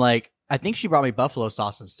try it, and I'm like, I think she brought me buffalo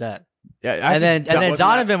sauce instead. yeah, And then wasn't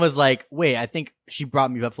Donovan was like, wait, I think she brought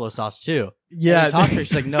me buffalo sauce too. Yeah. And we talked to her.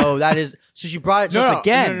 She's like, no, that is. So she brought it to us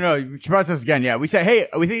again. No. She brought us again. Yeah, we said, hey,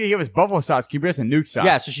 we think you give us buffalo sauce. Can you bring us a nuke sauce?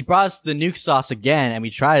 Yeah, so she brought us the nuke sauce again, and we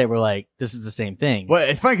tried it. We're like, this is the same thing. Well,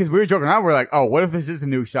 it's funny because we were joking around. We're like, oh, what if this is the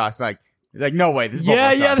nuke sauce? Like no way. This is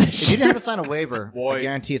Yeah, buffalo yeah. sauce. If you didn't have to sign a waiver, Boy. I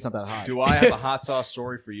guarantee it's not that hot. Do I have a hot sauce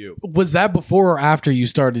story for you? Was that before or after you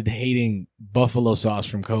started hating buffalo sauce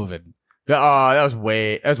from COVID? That was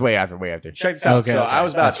way after. Check this out. Okay, so okay. I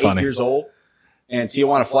was about That's 8 funny. years old, and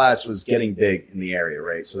Tijuana Flats was getting big in the area,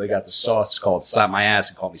 right? So they got the sauce called Slap My Ass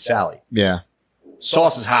and Call Me Sally. Yeah.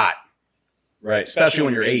 Sauce is hot, right? Especially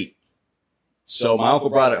when you're 8. So my uncle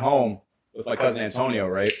brought it home with my cousin Antonio,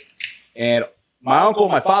 right? And my uncle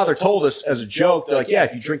and my father told us as a joke, they're like, yeah,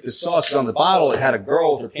 if you drink this sauce, 'cause on the bottle, it had a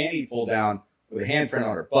girl with her panty pulled down with a handprint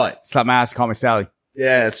on her butt. Slap my ass, call me Sally.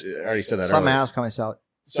 Yeah, I already said that Slap my earlier. house, call me salad.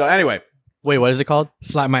 So anyway, Wait, what is it called?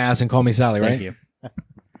 Slap my ass and call me Sally, right? Thank you.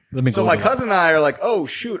 Let me So Google my that. cousin and I are like, oh,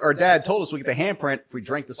 shoot, our dad told us we get the handprint if we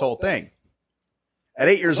drink this whole thing. At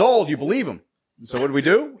 8 years old, you believe him. So what did we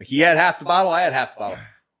do? He had half the bottle, I had half the bottle.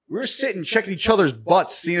 We were sitting checking each other's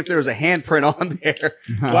butts, seeing if there was a handprint on there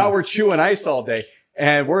while we're chewing ice all day.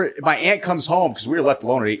 And my aunt comes home because we were left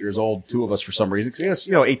alone at 8 years old, two of us for some reason. 'Cause I guess,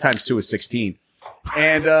 8 times 2 is 16.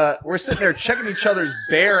 And we're sitting there checking each other's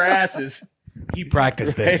bare asses. He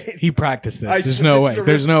practiced this. Right? He practiced this. I There's swear- no this way. is a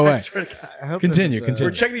There's real- no I way. swear to God. I hope Continue, this is, continue.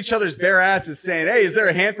 We're checking each other's bare asses saying, hey, is there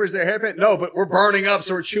a handprint? Is there a hairpin? No, but we're burning up,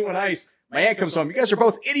 so we're chewing ice. My aunt comes home. You guys are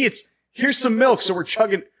both idiots. Here's some milk. So we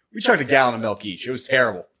chugged a gallon of milk each. It was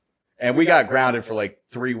terrible. And we got grounded for like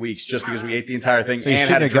 3 weeks just because we ate the entire thing So you're and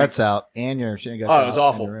had shitting a your drink. guts out, and you're shitting your guts Oh, out it was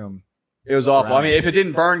awful. in the room. It was awful. I mean, if it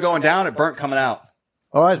didn't burn going down, it burnt coming out.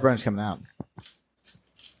 Oh, that's burns coming out.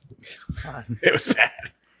 It was bad.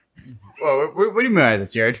 Whoa, what do you mean by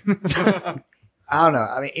this, Jared? I don't know.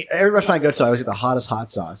 I mean, every restaurant I go to, I always get the hottest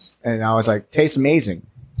hot sauce. And I was like, tastes amazing.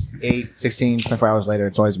 8, 16, 24 hours later,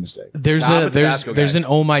 it's always a mistake. There's Nah, I'm a a there's Tabasco there's guy. an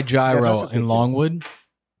Oh My Gyro Tabasco's in good too. Longwood.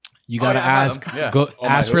 You gotta yeah, I've had ask them. Yeah. go Oh My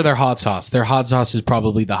ask for Hood. their hot sauce. Their hot sauce is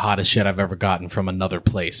probably the hottest shit I've ever gotten from another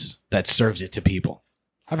place that serves it to people.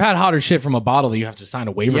 I've had hotter shit from a bottle that you have to sign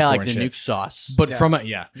a waiver Yeah, for like and the shit. nuke sauce. But Yeah. from a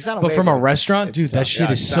You sign a but from a waiver, restaurant, it's dude, that tough. shit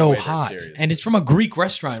Yeah, is you sign a so waiver, it's hot, serious. and it's from a Greek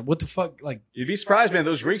restaurant. What the fuck? Like You'd be surprised, man.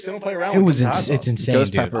 Those Greeks, they don't play around it with was hot sauce. it's insane,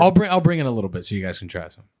 Ghost dude. pepper. I'll bring in a little bit so you guys can try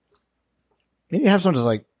some. Maybe have someone just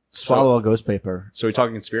like swallow a ghost paper. So are we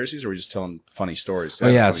talking conspiracies or are we just telling funny stories? Oh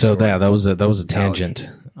yeah, Funny so story. that was a tangent.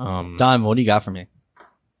 Don, what do you got for me?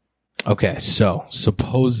 Okay, so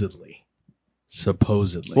supposedly,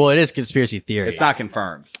 Well, it is conspiracy theory. It's not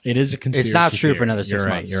confirmed. it is a conspiracy. It's not true for theory. another 6 You're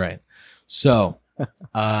right. months. You're right. So,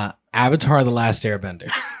 Avatar: The Last Airbender.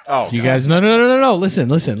 Oh, You guys, no. Listen.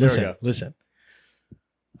 go.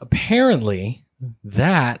 Apparently,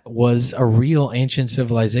 that was a real ancient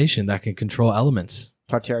civilization that can control elements.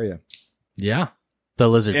 Tartaria. Yeah. The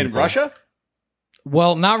lizard in people. Russia?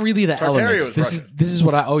 Well, not really the Tartaria elements. was This is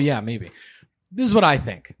what I. Oh yeah, maybe. This is what I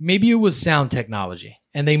think. Maybe it was sound technology,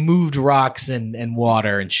 and they moved rocks and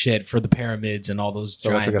water and shit for the pyramids and all those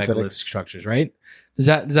giant Electric megalithic aesthetics. structures. Right? Does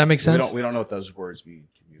that make We sense? don't know what those words mean.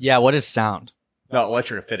 Can you- Yeah, what is sound? No,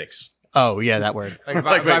 electrophitics. Oh, yeah, that word. Like,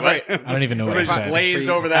 wait, what? I don't even know what I Everybody just said. glazed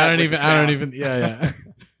over that. I don't with the even. I don't sound. even. Yeah.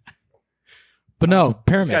 But no, This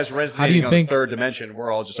pyramids. guy's How do resonating you on think? the third dimension.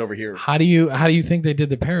 We're all just over here. How do you think they did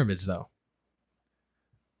the pyramids though?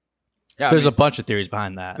 Yeah, There's a bunch of theories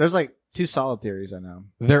behind that. There's like 2 solid theories I know.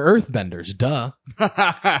 They're earthbenders, duh.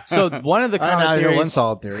 So one of the I don't know common even one theories.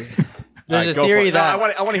 solid theory. There's All a go for theory it. No,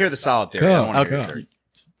 that. I want to hear the solid theory. Go. I don't want to hear Okay. the theory.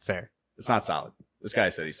 Fair. It's not solid. This guy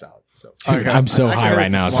said he's solid. So Dude, I'm so I high heard right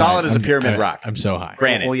it's now. solid as a I'm- pyramid rock. I'm so high.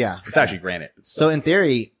 granite. Well, yeah. It's actually granite. It's So in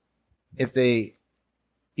theory, if they,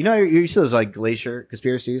 you see those like glacier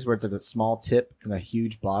conspiracies where it's like a small tip and a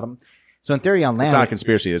huge bottom. So in theory on land, it's not a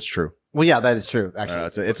conspiracy. It's true. well, yeah, that is true.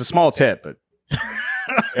 Actually, It's a small tip, but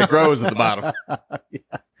it grows at the bottom.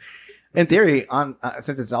 in theory, on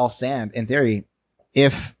since it's all sand, in theory,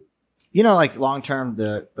 if like long term,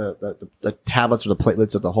 the tablets or the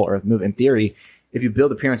platelets of the whole Earth move. In theory, if you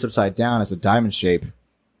build the pyramids upside down as a diamond shape,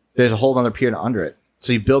 there's a whole other pyramid under it.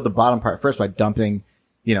 So you build the bottom part first by dumping,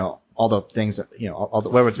 all the things that all the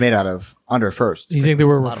whatever it's made out of under first. Do you think they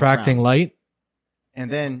were Bottom refracting ground. light? And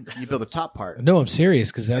then you build the top part. No, I'm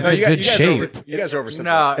serious because that's No, a you good guys are shape. you guys are oversimplifying.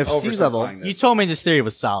 No, if sea level- oversimplifying this. You told me this theory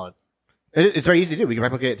was solid. It's very easy to do. We can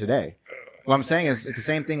replicate it today. What I'm saying is, it's the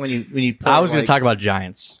same thing when you put I was going like- to talk about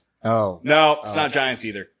giants. Oh, No, it's not giants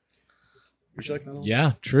either. Would you like another one?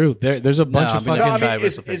 Yeah, true. There's a bunch No, of I mean, No, fucking. I try mean,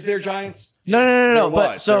 with the thing. is there giants? No. There But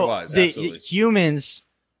was, so there was, the absolutely. humans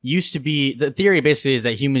used to be. The theory basically is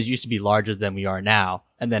that humans used to be larger than we are now,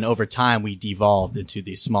 and then over time we devolved into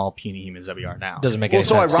these small, puny humans that we are now. Doesn't make Well, any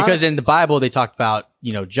so sense. ironic- Because in the Bible they talked about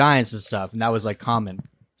giants and stuff, and that was like common.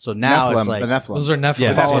 So now Nephilim, it's like the Nephilim. Those are Nephilim.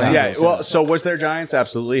 Yeah, Fallen that's Yeah. angels, Well, so was there giants?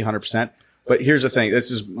 Absolutely, 100%. But here's the thing. This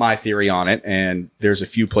is my theory on it, and there's a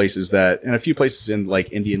few places in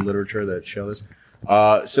like Indian literature that show this.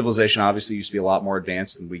 Civilization obviously used to be a lot more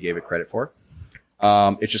advanced than we gave it credit for.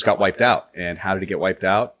 It just got wiped out. And how did it get wiped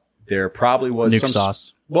out? There probably was nuke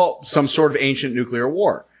sauce. some sort of ancient nuclear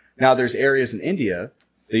war. Now there's areas in India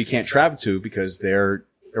that you can't travel to because they're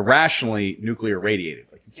irrationally nuclear radiated.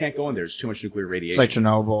 Like you can't go in there. There's too much nuclear it's radiation. like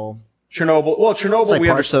Chernobyl. Chernobyl. Well, Chernobyl, It's like we,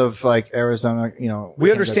 parts of like Arizona. we can't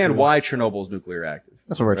go understand to. why Chernobyl is nuclear active.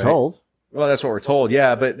 That's what we're right? told. Well, that's what we're told.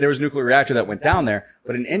 Yeah, but there was a nuclear reactor that went down there.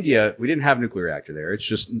 But in India, we didn't have a nuclear reactor there. It's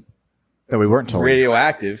just That we weren't told.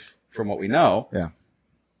 radioactive from what we know. Yeah.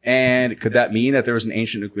 And could that mean that there was an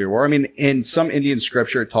ancient nuclear war? I mean, in some Indian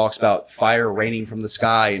scripture, it talks about fire raining from the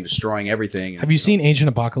sky and destroying everything. Have you seen Ancient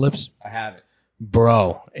Apocalypse? I haven't.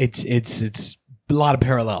 Bro, it's a lot of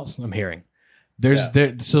parallels I'm hearing.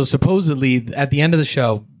 So supposedly at the end of the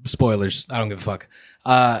show, spoilers, I don't give a fuck.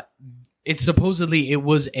 It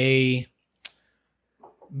was a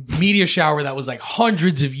meteor shower that was like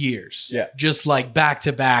hundreds of years. Yeah. Just like back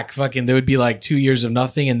to back, fucking there would be like 2 years of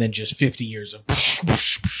nothing and then just 50 years of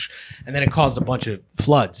and then it caused a bunch of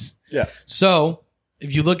floods. Yeah. So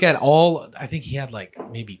if you look at I think he had like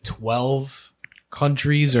maybe 12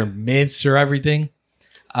 countries or myths or everything.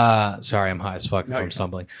 Sorry, I'm high as fuck if I'm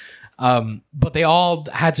stumbling. But they all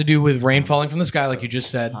had to do with rain falling from the sky, like you just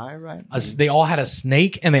said. All right. They all had a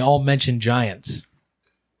snake, and they all mentioned giants.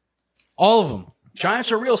 All of them.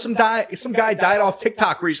 Giants are real. Some guy died off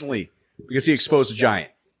TikTok recently because he exposed a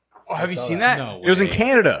giant. Oh, have you seen that? No It was in way.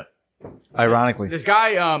 Canada. Ironically, This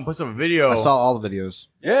guy puts up a video. I saw all the videos.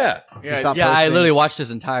 Yeah. He stopped Yeah, I posting. literally watched his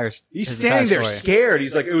entire. He's his standing entire there story. scared.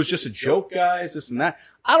 He's like, it was just a joke, guys, this and that.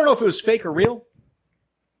 I don't know if it was fake or real,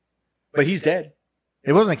 but he's dead.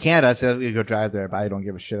 It wasn't Canada, so we could go drive there, but I don't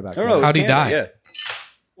give a shit about No, Canada. no, it was How'd he Canada, die? Yeah.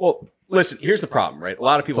 Well, listen, here's the problem, right? A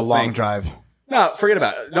lot of It's people a long think, drive. no, forget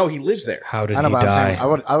about it. No, he lives there. How did I know, he but I'm saying,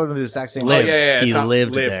 die? I would do the exact same Lived. thing. It's He not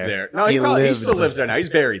lived there. No, he lived still there. lives there now. He's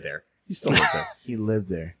buried there. He still lives there. He lived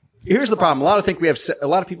there. Here's the problem. A lot of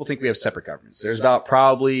people think we have separate governments. There's about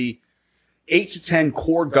probably 8 to 10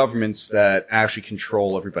 core governments that actually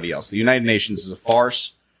control everybody else. The United Nations is a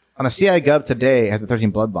farce. On the CIA Gov today, it has the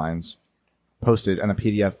 13 bloodlines posted on a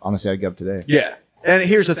PDF on the CIA Gov today. Yeah. And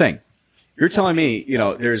here's the thing. You're telling me,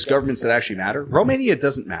 there's governments that actually matter. Romania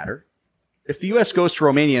doesn't matter. If the U.S. goes to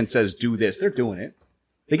Romania and says, do this, they're doing it.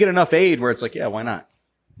 They get enough aid where it's like, yeah, why not?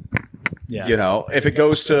 Yeah. If it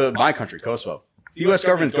goes to my country, Kosovo, if the U.S.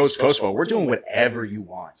 government goes to Kosovo, we're doing whatever you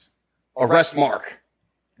want. Arrest Mark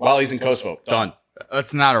while he's in Kosovo. Done.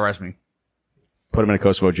 Let's not arrest me. Put him in a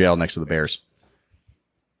Kosovo jail next to the Bears.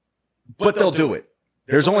 But they'll do it.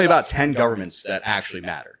 There's only about 10 governments that actually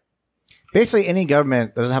matter. Basically, any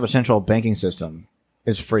government that doesn't have a central banking system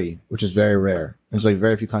is free, which is very rare. There's like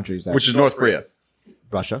very few countries that. Which is North Korea.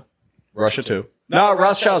 Russia. Russia, too. No,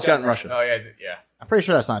 Rothschild's got in Russia. Oh yeah. I'm pretty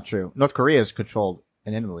sure that's not true. North Korea is controlled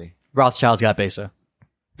in Italy. Rothschild's got Besa.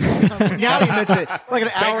 Now he admits it. Like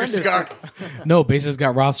an hour into cigar. No, Besa's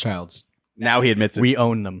got Rothschilds. Now he admits it. We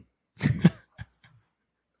own them.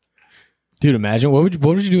 Dude, imagine what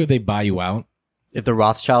would you do if they buy you out? If the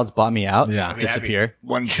Rothschilds bought me out, Yeah. disappear.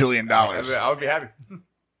 $1 trillion. I would be happy.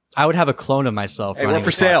 I would have a clone of myself. Hey, we're running for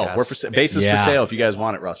this sale. podcast. We're for sale. Basis Yeah. for sale if you guys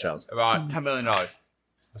want it, Rothschilds. About $10 million.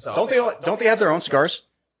 So, Don't they have their own cigars?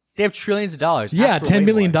 They have trillions of dollars. Yeah, Ask for way $10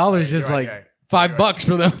 million more. is You're right, like yeah. $5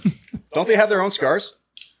 for them. Don't they have their own cigars?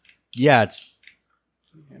 Yeah, it's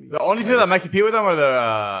The only people that might compete with them are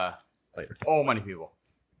the Later. old money people.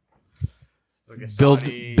 Like a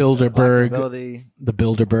Bilderberg, Ability. the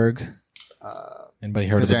Bilderberg. Anybody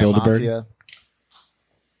heard of the Israeli Bilderberg? mafia.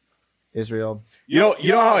 Israel. You know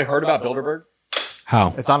how I heard about Bilderberg?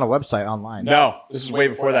 How? It's on a website online. No, this is way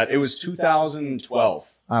before that. It was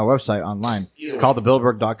 2012. On a website online called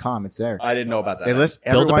thebuildberg.com. It's there. I didn't know about that. They list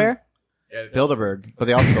everyone. Build-A-Bear? Yeah, Bilderberg, but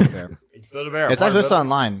they also build a bear. it's Build-A-Bear. It's actually listed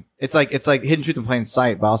online. It's like hidden truth in plain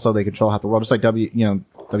sight, but also they control half the world. Just like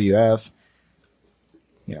WF.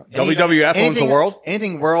 WWF owns the world?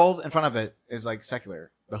 Anything world in front of it is like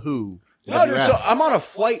secular. The Who. the No, dude, WF. so I'm on a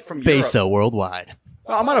flight from Europe. Besa worldwide.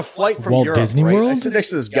 I'm on a flight from Walt Europe. Disney right? I World? sit next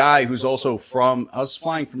to this guy who's also I was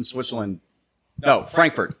flying from Switzerland. No,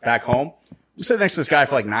 Frankfurt, back home. We sat next to this guy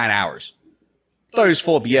for like 9 hours. Thought he was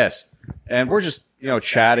full of BS. And we're just,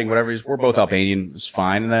 chatting, whatever. We're both Albanian. It's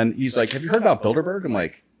fine. And then he's like, have you heard about Bilderberg? I'm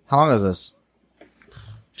like, How long is this?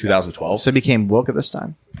 2012. So it became woke at this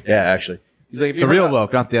time. Yeah, actually. He's like, have you The heard real about-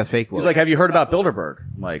 woke, not the fake woke. He's like, have you heard about Bilderberg?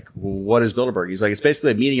 I'm like, well, what is Bilderberg? He's like, it's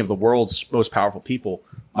basically a meeting of the world's most powerful people.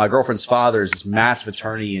 My girlfriend's father is this massive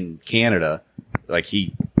attorney in Canada. Like,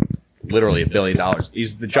 he literally $1 billion.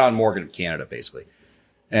 He's the John Morgan of Canada, basically.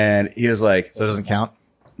 And he was like, so it doesn't count.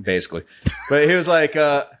 basically. But he was like,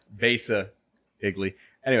 Besa, Higley.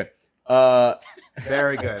 Anyway,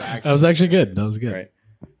 Very good. That was actually good. That was good. Right.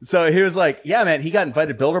 So he was like, yeah, man, he got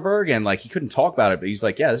invited to Bilderberg and like he couldn't talk about it, but he's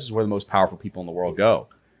like, yeah, this is where the most powerful people in the world go.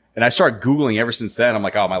 And I started Googling ever since then. I'm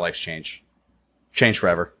like, oh, my life's changed. Changed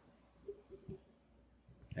forever.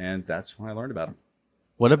 And that's when I learned about him.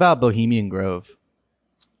 What about Bohemian Grove?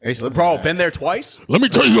 I used to live Bro, there. been there twice? Let me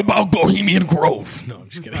tell you about Bohemian Grove. No, I'm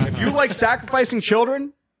just kidding. If you like sacrificing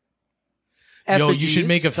children, Yo, you should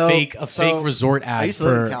make a So- fake so resort I ad used to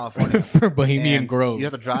live in for California. for Bohemian And Grove. You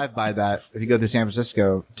have to drive by that if you go through San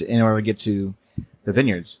Francisco in order to get to the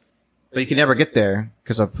vineyards, but you can never get there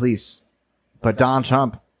because of police. But Donald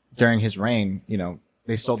Trump, during his reign,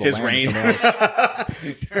 they stole the His land.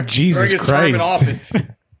 reign. Jesus During his term in Christ. office.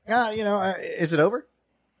 Is it over?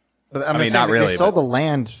 But I mean, saying not that really, They sold but- the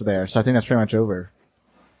land there, so I think that's pretty much over.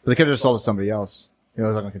 But they could have just sold it to somebody else. They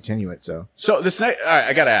was not going to continue it. So So this next, all right,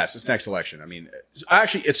 I got to ask this next election. I mean,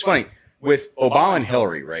 actually, it's funny with Obama and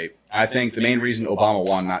Hillary, right? I think the main reason Obama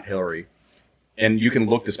won, not Hillary, and you can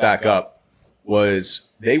look this back up,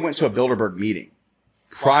 was they went to a Bilderberg meeting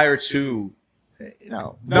prior to.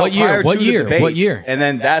 No, What year? prior What to the year? debates, What year? And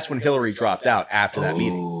then that's when Hillary dropped out after that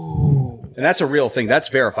meeting. And that's a real thing. That's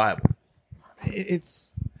verifiable. it's.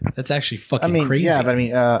 That's actually fucking crazy. Yeah, but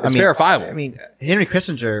It's verifiable. Henry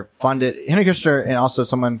Kissinger and also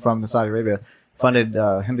someone from Saudi Arabia funded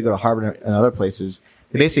him to go to Harvard and other places.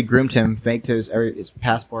 They basically groomed him, faked his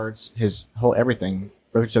passports, his whole everything,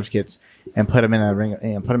 birth certificates, and put him in a ring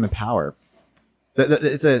and put him in power.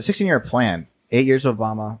 It's a 16-year plan. 8 years of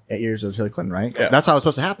Obama, 8 years of Hillary Clinton, right? Yeah. That's how it's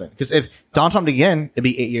supposed to happen. Because if Donald Trump did again, it'd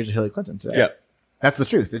be 8 years of Hillary Clinton today. Yeah. That's the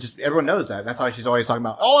truth. It's just everyone knows that. That's why she's always talking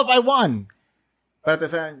about, if I won. But the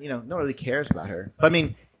fan, no one really cares about her. But I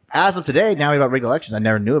mean, as of today, now we have about rigged elections. I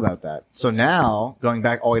never knew about that. So now, going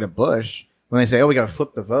back all the way to Bush, when they say, we got to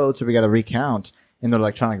flip the votes or we got to recount in the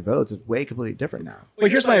electronic votes, it's way completely different now. Well,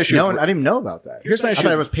 here's my issue. I didn't even know about that. Here's my I issue.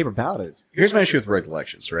 thought it was paper balloted. Here's my issue with rigged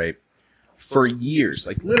elections, right? For years,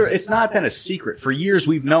 like literally, it's not been a secret. For years,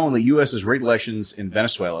 we've known the U.S. has rigged elections in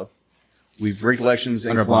Venezuela. We've rigged elections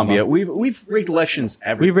in Under Colombia. Obama. We've rigged elections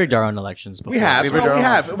everywhere. We've rigged our own elections before. We have, We've rigged our own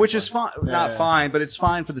elections which is fine. Not yeah. fine, but it's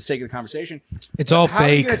fine for the sake of the conversation. It's all How are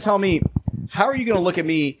you fake. going to tell me? How are you going to look at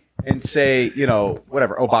me and say,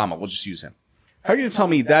 whatever, Obama? We'll just use him. How are you going to tell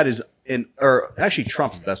me that is or actually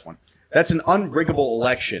Trump's the best one? That's an unriggable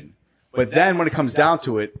election. But then when it comes down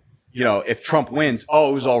to it, if Trump wins,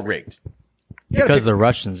 it was all rigged. Because the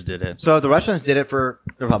Russians did it. So the Russians did it for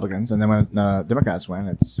the Republicans, and then when Democrats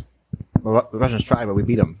win, the Russians tried, but we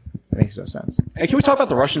beat them. It makes no sense. And can we talk about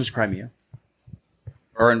the Russians in Crimea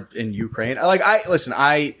or in Ukraine? Listen.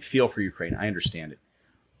 I feel for Ukraine. I understand it.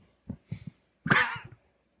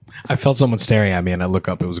 I felt someone staring at me, and I look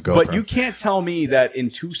up. It was a GoPro. But you can't tell me that in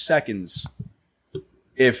 2 seconds,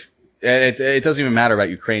 it doesn't even matter about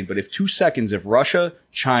Ukraine, but if 2 seconds, if Russia,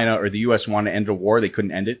 China, or the U.S. wanted to end a war, they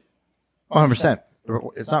couldn't end it. 100%.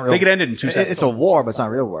 It's not real. They could end it in 2 seconds. It's a war, but it's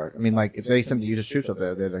not real war. I mean, like, if they send the U.S. troops up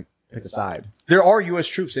there, they'd like pick a side. There are U.S.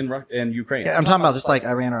 troops in Ukraine. Yeah, I'm talking about just like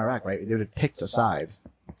Iran or Iraq, right? They would have picked a side.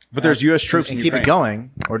 But there's U.S. troops and in keep Ukraine. it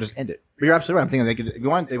going, or just end it. But you're absolutely right. I'm thinking they could,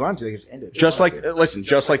 if they wanted to, they could just end it. Just like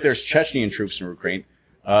there's Chechnyan troops in Ukraine.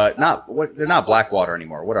 They're not Blackwater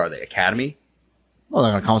anymore. What are they? Academy? Well,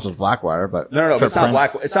 they're going to call themselves Blackwater, but No. But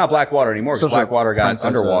it's not Blackwater anymore because So- Blackwater got Princess,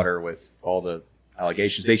 underwater with all the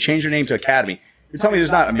allegations. They changed their name to Academy. You're telling me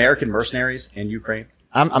there's not American mercenaries in Ukraine?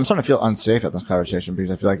 I'm starting to feel unsafe at this conversation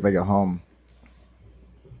because I feel like if I go home,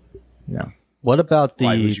 What about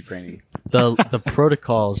Why? Who's the Ukrainian? the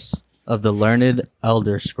protocols of the learned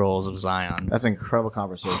elder scrolls of Zion? that's an incredible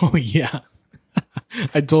conversation. oh yeah,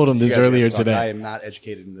 I told him this You guys are earlier gonna talk. I today. am not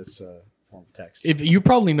educated in this form of text. If you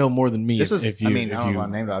probably know more than me. This was, if you, I mean, if I don't you,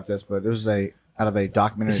 want to name drop this, but it was out of a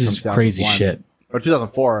documentary This is from 2001, crazy shit. or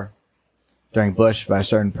 2004 during Bush by a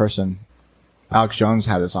certain person. Alex Jones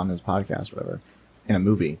had this on his podcast, or whatever, in a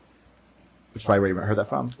movie. Which probably where you heard that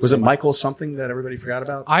from. Was it Michael something that everybody forgot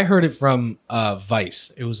about? I heard it from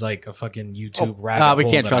Vice. It was like a fucking YouTube rabbit we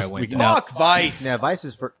hole can't that trust- I went we- down. Fuck Vice. Yeah, Vice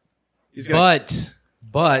is for. He's gonna,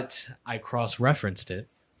 But I cross-referenced it,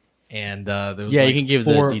 and there was Yeah, you like can give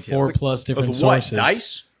the four details. plus different of what? sources.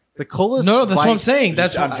 Dice? The coolest. No, that's what I'm Vice- saying.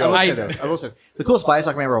 That's I'm what joking. I will say this. The coolest Vice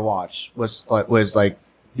documentary I ever watched was like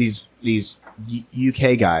these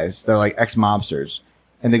UK guys. They're like ex mobsters,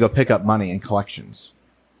 and they go pick up money in collections.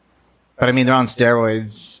 But I mean, they're on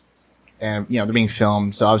steroids, and they're being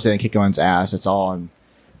filmed. So obviously they kick anyone's ass. It's all on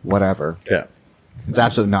whatever. Yeah. It's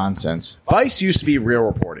absolute nonsense. Vice used to be real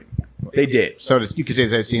reporting. They did. So you could say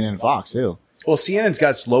it's CNN and Fox too. Well, CNN's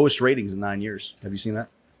got its lowest ratings in 9 years. Have you seen that?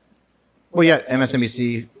 Well, yeah,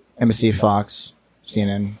 MSNBC, NBC, Fox,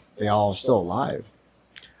 CNN, they all are still alive.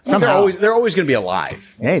 I mean, they're always going to be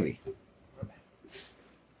alive. Maybe.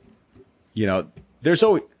 There's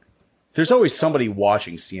always somebody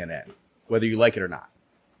watching CNN, whether you like it or not.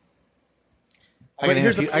 I can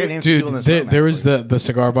here's name the- a few- I can name people in Dude, this room, there was actually. the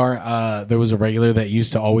cigar bar. There was a regular that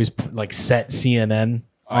used to always like set CNN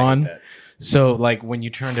I on. get that. So like when you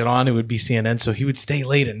turned it on, it would be CNN. So he would stay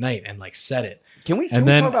late at night and like set it. Can we And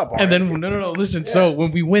then talk about bar? no. Listen. So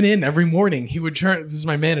when we went in every morning, he would turn. This is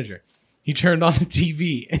my manager. He turned on the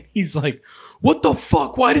TV and he's like, what the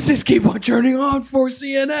fuck? Why does this keep on turning on for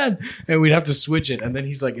CNN? And we'd have to switch it. And then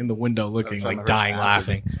he's like in the window looking, like dying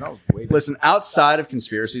laughing. Listen, outside of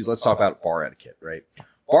conspiracies, let's talk about bar etiquette, right?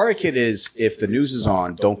 Bar etiquette is if the news is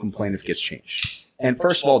on, don't complain if it gets changed. And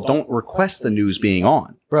first of all, don't request the news being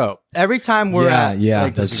on. Bro, every time we're at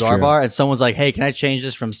like the that's cigar true. bar and someone's like, hey, can I change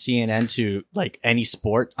this from CNN to like any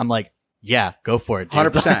sport? I'm like, yeah, go for it. Dude.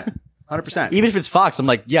 100%. 100%. Even if it's Fox, I'm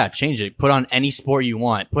like, yeah, change it. Put on any sport you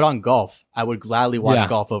want. Put on golf. I would gladly watch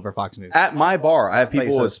golf over Fox News. At my bar, I have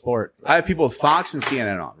people with sport. I have people with Fox and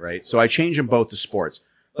CNN on, right? So I change them both to sports.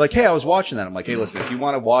 Like, hey, I was watching that. I'm like, hey, listen, if you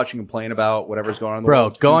want to watch and complain about whatever's going on in the Bro,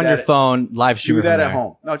 world, go do on your that- phone, live shoot Do that from at there.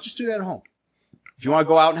 home. No, just do that at home. If you want to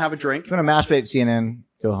go out and have a drink, If you want to masturbate CNN,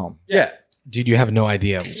 go home. yeah. Dude, you have no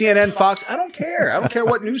idea. CNN, Fox, I don't care. I don't care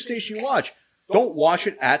what news station you watch. Don't watch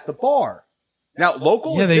it at the bar. Now,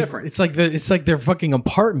 local is different. It's like their fucking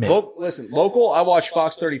apartment. Listen, local, I watch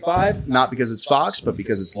Fox 35, not because it's Fox, but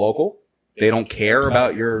because it's local. They don't care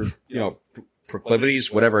about your,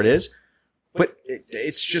 proclivities, whatever it is. But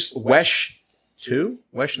it's just Wesh 2,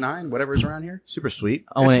 Wesh 9, whatever's around here. Super sweet.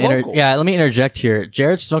 I want It's to local. let me interject here.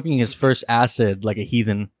 Jared's smoking his first acid like a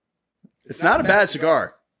heathen. It's not a bad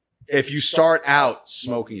cigar if you start out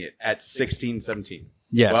smoking it at 16, 17.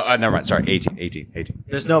 Yes. Well, never mind. Sorry, 18.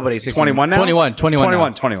 There's nobody 16. 21 now? 21 now.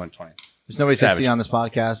 20. There's nobody Savage. 16 on this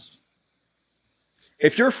podcast.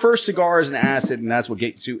 If your first cigar is an acid and that's what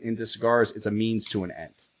gets you into cigars, it's a means to an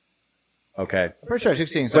end. Okay. I'm pretty sure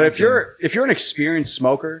 16. But if you're an experienced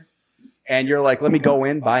smoker and you're like, let me go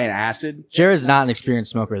in, buy an acid, Jared's not an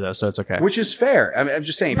experienced smoker though, so it's okay. which is fair. I mean, I'm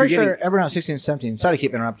just saying, I'm if you're pretty getting, sure everyone else 16 and 17. Sorry to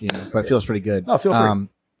keep interrupting you, but it feels pretty good. No, feel free.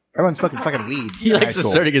 Everyone's smoking fucking weed. He in likes high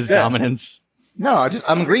school. asserting his Yeah. dominance. No,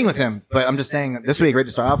 I'm agreeing with him, but I'm just saying this would be great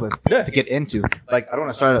to start off with Yeah. to get into. Like, I don't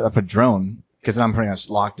want to start off a drone because then I'm pretty much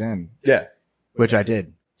locked in, yeah. which I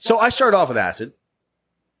did. So I started off with acid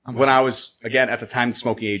when I was, again, at the time the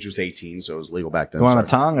smoking age was 18, so it was legal back then. The one on the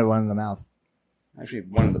Sorry. tongue or one in the mouth? Actually,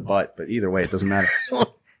 one in the butt, but either way, it doesn't matter.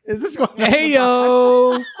 Is this going? Hey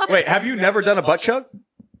yo, Wait, have you never done a butt chug?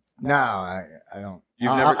 No, I don't.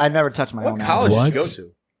 You've never- I never touch my What own college ass. did you What? go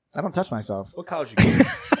to? I don't touch myself. What college did you go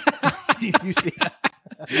to? You see,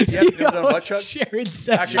 Yeah, you never done a butt chug? Jared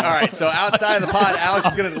said Actually, all right. So outside of the pod, Alex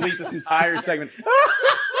is going to delete this entire segment.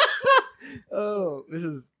 oh, this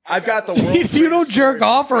is I've got the world. you don't jerk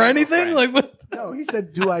off or anything? Like what? no. He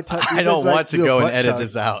said, "Do I touch?" he I said, don't "Do want to do a go and butt edit chug?"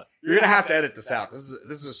 this out. You're going to have to edit this out. This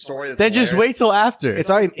is a story that's Then just wait hilarious. till after.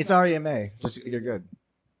 It's already in May. Just you're good,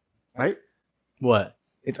 right? What?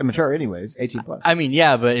 It's immature anyways. 18 plus. I mean,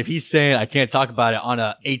 yeah, but if he's saying I can't talk about it on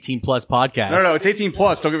a 18 plus podcast, No, it's 18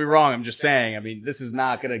 plus. Don't get me wrong. I'm just saying. I mean, this is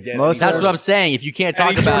not going to get Most any that's sort what of- I'm saying. If you can't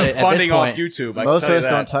talk any about sort it of at funding this off point, YouTube. I Most can tell of you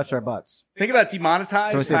us that. don't touch our butts. Think about So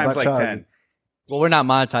demonetized we say times butt like chug. 10. well, we're not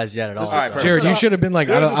monetized yet at all. All right, so. perfect. Jared, you should have been like,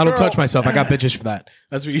 I There's don't, this I don't girl- touch myself. I got bitches for that.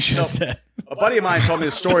 That's what you should have So- said. A buddy of mine told me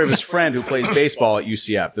the story of his friend who plays baseball at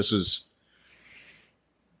UCF. This was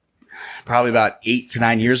probably about 8 to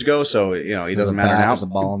 9 years ago. So, he doesn't matter now. There's a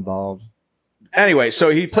ball involved. Anyway, so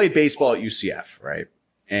he played baseball at UCF, right?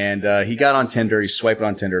 And he got on Tinder. He's swiping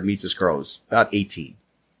on Tinder, meets this girl who's about 18.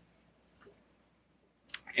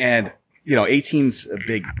 And, 18's a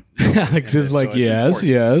big... Alex is So like, it's yes,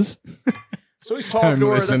 important. yes. So he's talking I'm to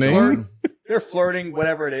her. listening. They're flirting,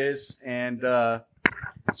 whatever it is. And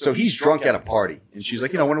so he's drunk at a party. And she's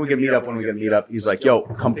like, when are we going to meet up? When are we going to meet up? He's like, yo,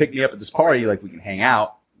 come pick me up at this party. Like, we can hang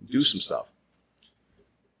out, do some stuff.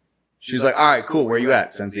 She's like, all right, cool. Where you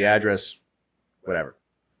at? Sends the address, whatever.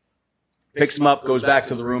 Picks him up, goes back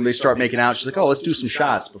to the room. They start making out. She's like, oh, let's do some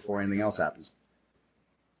shots before anything else happens.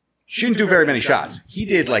 She didn't do very many shots. He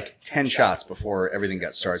did like 10 shots before everything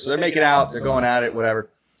got started. So they're making out. They're going at it, whatever.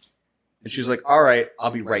 And she's like, all right,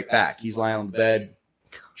 I'll be right back. He's lying on the bed,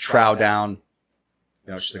 trow down.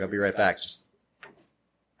 She's like, I'll be right back. Just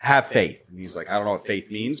have faith. And he's like, I don't know what faith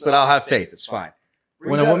means, but I'll have faith. It's fine.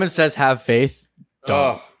 When a woman says have faith,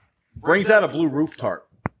 Brings out a blue roof tarp.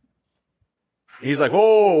 He's like,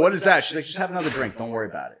 whoa, what is that? She's like, just have another drink. Don't worry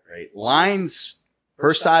about it, right? Lines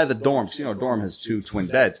her side of the dorm. Because, dorm has 2 twin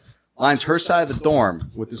beds. Lines her side of the dorm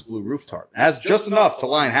with this blue roof tarp. Has just enough to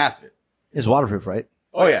line half of it. It's waterproof, right?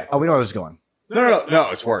 Oh, yeah. Oh, we know where this is going. No,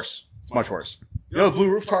 it's worse. It's much worse. The blue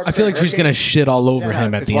roof tarp? I feel like she's going to shit all over Yeah,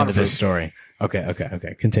 him at it's the end of this waterproof. story.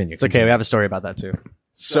 Okay. Continue. it's okay. We have a story about that too.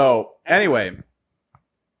 So, anyway,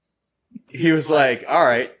 he was like, all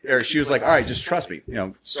right, or she was like, all right, just trust me.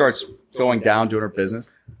 Starts going down, doing her business.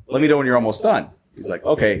 Let me know when you're almost done. He's like,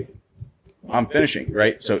 okay, I'm finishing,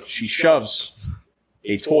 right? So she shoves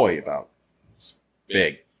a toy about this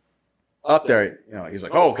big up there, he's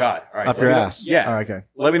like, oh God. All right. Up your ass. Yeah. Oh, okay.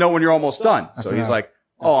 Let me know when you're almost done. That's So he's enough. like,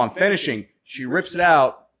 oh, I'm finishing. She rips it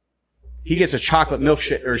out. He gets a chocolate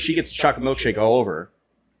milkshake, or she gets a chocolate milkshake all over her.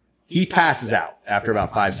 He passes out after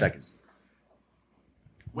about 5 seconds.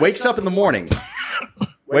 Wakes up in the morning.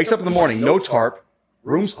 No tarp.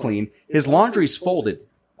 Room's clean. His laundry's folded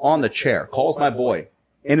on the chair. Calls my boy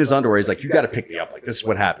in his underwear. He's like, you got to pick me up. Like, this is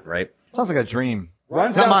what happened, right? Sounds like a dream.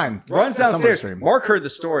 Runs Not mine. Runs Someone's downstairs. dream. Mark heard the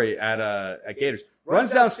story at Gators.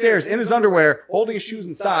 Runs downstairs in his underwear, holding his shoes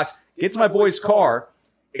and socks. Gets my boy's car.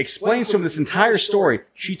 Explains to him this entire story.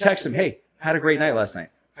 She texts him, hey, had a great night last night.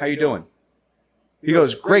 How you doing? He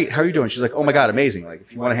goes, great. How are you doing? She's like, oh my God, amazing. Like,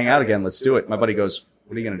 if you want to hang out again, let's do it. My buddy goes,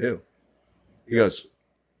 what are you going to do? He goes,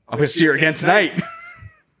 I'm going to see her again tonight.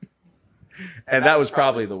 And that was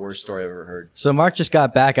probably the worst story I've ever heard. So Mark just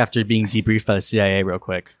got back after being debriefed by the CIA real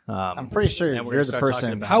quick. I'm pretty sure and we're you're gonna the start talking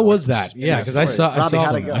person. about How was that? in Yeah, that because I story. saw Robbie,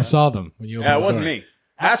 how'd it them. go? I saw them when you. Yeah, it opened the wasn't door. me.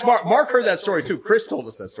 Ask Mark. Mark heard that story too. Chris told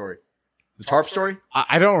us that story. The tarp story?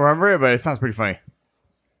 I don't remember it, but it sounds pretty funny.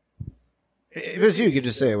 If it was you, you could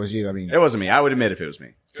just say it was you. I mean, It wasn't me. I would admit if it was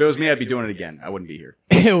me. If it was me, I'd be doing it again. I wouldn't be here.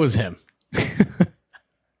 It was him.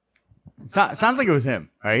 Sounds like it was him.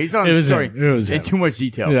 All right, he's on It was the story him. It was in him. too much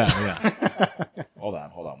detail. Yeah. Hold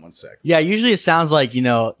on 1 sec. Yeah, usually it sounds like,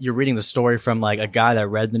 you're reading the story from like a guy that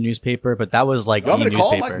read the newspaper, but that was like You want the me to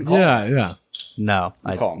call him? I newspaper. can call him. Yeah. No,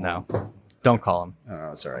 Call him. no. Don't call him.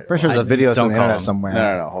 No, it's all right. pretty sure there's a video on don't the call internet him. somewhere.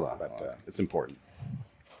 No, hold on. It's important.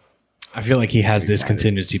 I feel like he has this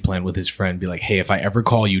contingency plan with his friend. Be like, hey, if I ever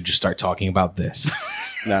call you, just start talking about this.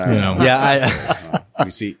 No. You know? Yeah, Let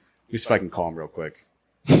me see if I can call him real quick.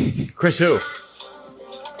 Chris, who?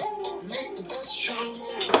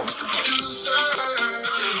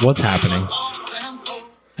 What's happening?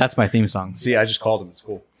 that's my theme song. See, I just called him. It's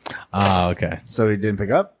cool. Oh, okay. So he didn't pick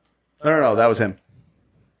up. No. That was him.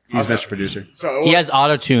 He's Mr. Producer. So He has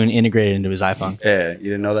auto-tune integrated into his iPhone. Yeah, you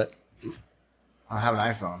didn't know that? I have an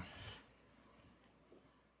iPhone.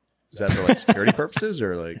 Is that for like security purposes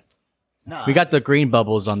or like? No, We got the green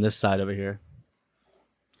bubbles on this side over here.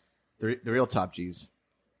 the real top G's.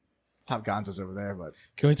 Top Gonzo's over there, but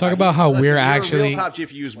Can we talk about how Listen, we're you're a actually real top G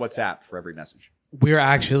if you use WhatsApp for every message. we're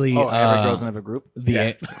actually every girl's in every group.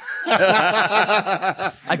 the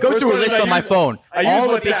I go through a one is list I on my use- phone. I use All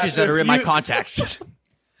the WhatsApp. bitches that are in my You- contacts.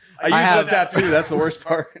 I use have- WhatsApp too. That's the worst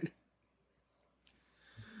part.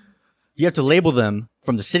 You have to label them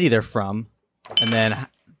from the city they're from, and then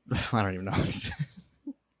I don't even know.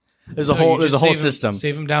 There's a whole system,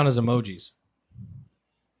 Save them down as emojis.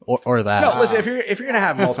 or that. No, listen. If you're gonna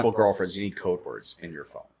have multiple girlfriends, you need code words in your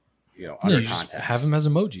phone. Under You just contact. have them as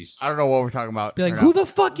emojis. I don't know what we're talking about. Be like, right who now. the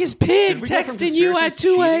fuck is Pig Did we go from texting you at conspiracies to 2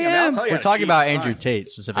 cheating? I mean, I'll a.m.? tell you We're how talking cheat about is Andrew fine. Tate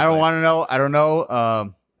specifically. I don't want to know. I don't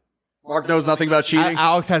know. Mark knows nothing about cheating.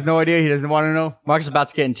 Alex has no idea. He doesn't want to know. Mark's about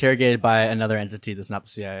to get interrogated by another entity that's not the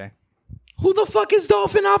CIA. Who the fuck is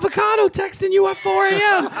Dolphin Avocado texting you at 4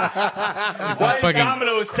 a.m.? Why is fucking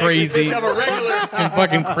Domino's crazy. Have a regular. Some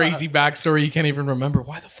fucking crazy backstory you can't even remember.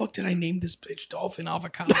 Why the fuck did I name this bitch Dolphin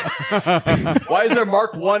Avocado? Why is there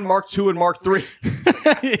Mark 1, Mark 2, and Mark 3?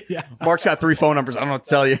 Yeah. Mark's got 3 phone numbers. I don't know what to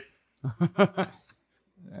tell you.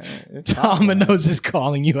 Domino's is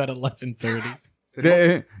calling you at 11:30.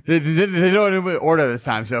 They don't even order this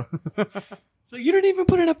time, so. So you didn't even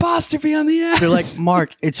put an apostrophe on the ass. They're like,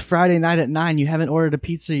 Mark, it's Friday night at 9. You haven't ordered a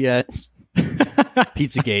pizza yet.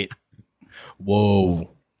 Pizzagate.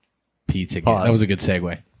 whoa, pizza. Pause. That was a good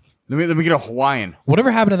segue. Let me get a Hawaiian.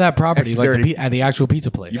 Whatever happened to that property, Extra like dirty. at the actual pizza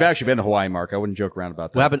place? You've actually been to Hawaii, Mark. I wouldn't joke around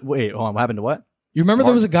about that. What happened? Wait, hold on. What happened to what? You remember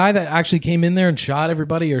there was a guy that actually came in there and shot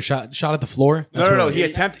everybody, or shot at the floor? That's No. what it was. He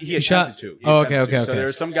attempted shot- to. He Oh, attempted okay. to. So there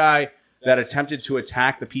was some guy that attempted to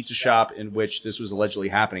attack the pizza shop in which this was allegedly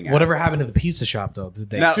happening at. Whatever happened to the pizza shop though? Did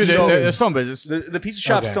they? Now, Dude, so they're still in business. the pizza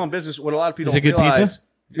shop's Okay. still in business. What a lot of people Is it don't good pizza? realize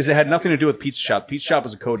is it had nothing to do with pizza shop. Pizza shop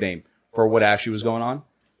was a code name for what actually was going on.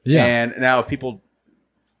 Yeah. And now if people,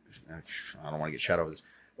 I don't want to get shot over this,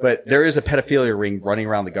 but there is a pedophilia ring running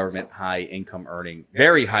around the government,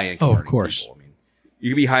 very high income Oh, of earning course. people. I mean,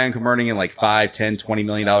 you could be high income earning in like $5, $10, $20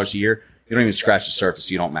 million a year. You don't even scratch the surface.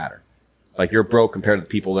 You don't matter. Like you're broke compared to the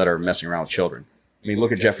people that are messing around with children. I mean,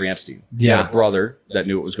 look at Jeffrey Epstein. He had Yeah. a brother that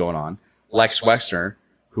knew what was going on. Lex Wexner,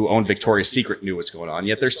 who owned Victoria's Secret, knew what's going on.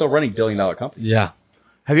 Yet they're still running billion-dollar companies. Yeah.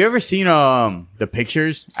 Have you ever seen the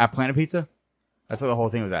pictures at Planet Pizza? That's what the whole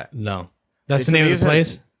thing was at. No. That's the They name of used the to-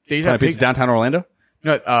 place? They used to Planet have Pizza downtown Orlando?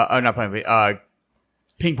 No, not Planet Pizza.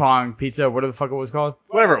 Ping Pong Pizza. What the fuck it was called?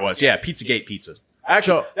 Whatever it was. Yeah, Pizzagate Pizza.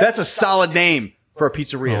 Actually, that's a solid name for a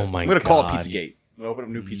pizzeria. Oh my I'm going to call it God. Pizzagate. I'm going to open up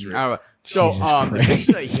a new I pizzeria. don't know. So Jesus the pictures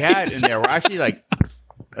that he had in there were actually like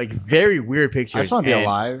very weird pictures. I just want to be And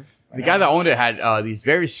alive the guy that owned it had these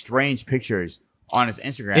very strange pictures on his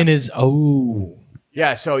Instagram. In his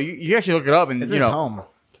yeah, so you actually look it up and It's you his know home.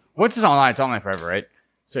 once it's online forever, right?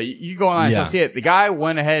 So you go online and Yeah. still see it. The guy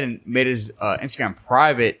went ahead and made his Instagram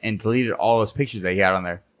private and deleted all those pictures that he had on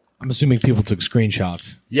there. I'm assuming people took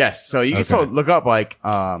screenshots. Yes, so you can still look up like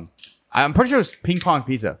I'm pretty sure it was Ping Pong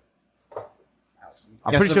Pizza.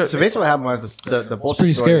 I'm Yeah, pretty sure. So basically, what happened was the bullshit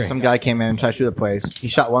pretty story. scary. Some guy came in and tried to shoot the place. He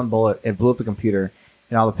shot one bullet. It blew up the computer,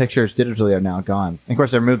 and all the pictures digitally are now gone. And of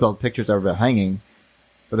course, they removed all the pictures that were hanging,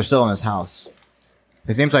 but they're still in his house.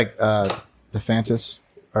 His name's like DeFantis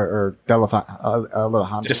or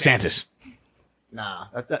Delafonte. DeSantis. Nah,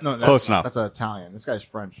 that's, Close enough. That's Italian. This guy's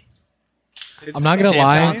French. I'm not gonna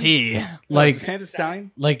lie. Like, DeSantis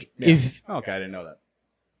Italian? if Okay, I didn't know that.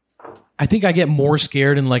 I think I get more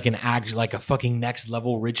scared in like like a fucking next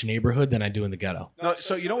level rich neighborhood than I do in the ghetto. No,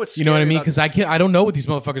 so you know what's You know what I scary mean? about- Because I don't know what these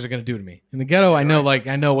motherfuckers are gonna do to me. In the ghetto, I know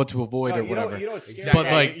what to avoid No, or you know- whatever. you know what's scary? But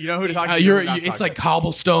like, you know who to talk to. it's like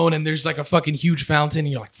cobblestone and there's like a fucking huge fountain and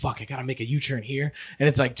you're like, fuck, I gotta make a U-turn here. And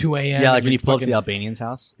it's like 2 a.m. Yeah, like and when you you're pull up to fucking- the Albanian's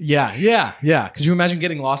house. Yeah. Could you imagine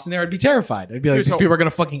getting lost in there? I'd be terrified. I'd be like, Dude, these so- people are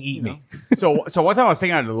gonna fucking eat me. so one time I was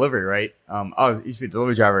taking out a delivery, right? I used to be a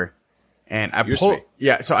delivery driver, and I Used pull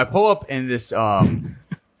to so I pull up in this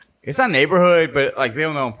it's not neighborhood, but like they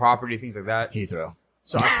don't own property, things like that. Heathrow.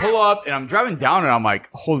 So I pull up and I'm driving down and I'm like,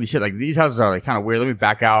 holy shit, like these houses are like kind of weird. Let me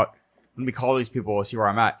back out. Let me call these people, see where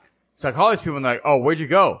I'm at. So I call these people and they're like, oh, where'd you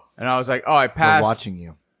go? And I was like, oh, I We're passed. watching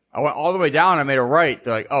you. I went all the way down. I made a right.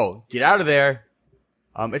 They're like, oh, get out of there.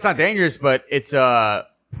 It's not dangerous, but it's a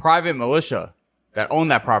private militia that own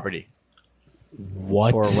that property.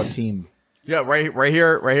 What? Or what team? Yeah, right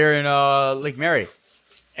here in Lake Mary.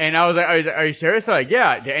 And I was like, are you serious? They're like,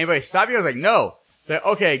 yeah. Did anybody stop you? I was like, no. They're like,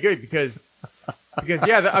 okay, good, because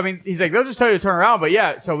yeah, I mean, he's like, they'll just tell you to turn around, but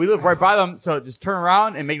yeah, so we live right by them, so just turn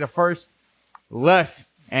around and make the first left,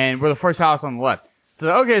 and we're the first house on the left. So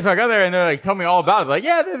okay, so I got there and they're like, tell me all about it. Like,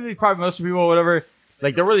 yeah, they're the private militia people, whatever.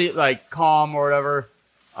 Like, they're really like calm or whatever.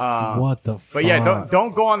 What the? But yeah,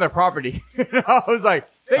 don't go on their property. I was like,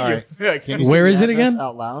 thank All you. right. Yeah, Can you Where say is the it address again?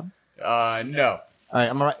 Out loud. no. All right,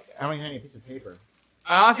 I'm gonna hand you a piece of paper.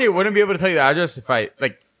 I honestly wouldn't be able to tell you the address if I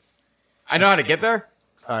know how to get there,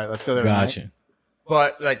 All right, let's go there. Gotcha.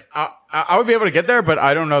 but like I would be able to get there, but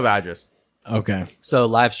I don't know the address. Okay. So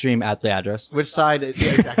live stream at the address. Which side? Yeah,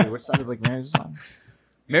 exactly. Which side of Lake Mary is this on?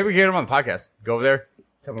 Maybe we can get them on the podcast. Go over there.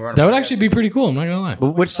 Tell me we're on a That would podcast. actually be pretty cool. I'm not gonna lie.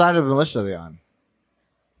 But which side of the militia are they on?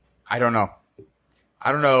 I don't know.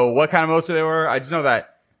 I don't know what kind of militia they were. I just know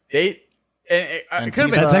that they. It could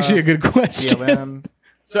have been. That's actually a good question. BLM,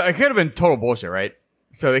 So it could have been total bullshit, right?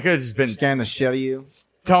 So they could have just been scan the shit out of you.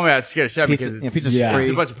 telling me I was scared of shit Pizza- because yeah, it's, pizza's Yeah. it's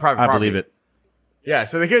free. a bunch of private I property. believe it. Yeah,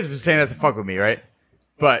 so they could have been saying that to fuck with me, right?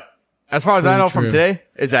 But as far as I know from True. today,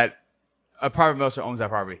 is that a private militia owns that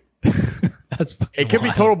property. That's fucking It could be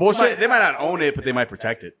wild. total They bullshit. might not own it, but they might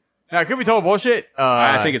protect it. Now it could be total bullshit.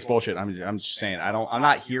 I think it's bullshit. I'm just saying. I'm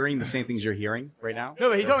not hearing the same things you're hearing right now. no,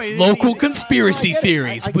 but he told me Local conspiracy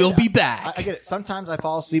theories. I get We'll it. be back. I get it. Sometimes I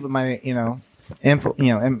fall asleep with my,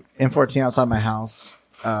 M14 outside my house,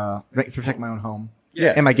 protect my own home.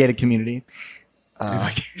 Yeah. In my gated community.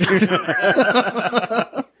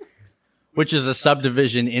 Which is a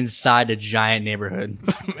subdivision inside a giant neighborhood.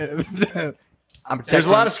 I'm protecting. There's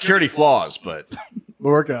a lot of security flaws, but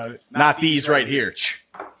We're working on it. not these right here.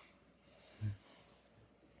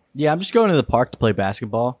 Yeah, I'm just going to the park to play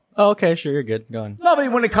basketball. Oh, okay, sure, you're good. Go on. No, but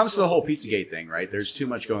when it comes to the whole Pizzagate thing, right? There's too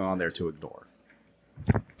much going on there to ignore.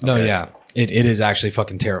 No, yeah. It is actually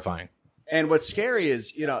fucking terrifying. And what's scary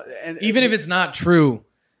is, and Even if it's not true,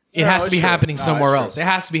 it has to it's be true. happening No, somewhere it's true. else. It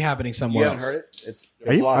has to be happening you somewhere haven't else. heard it, it's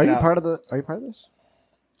Are you blocked out. part of this?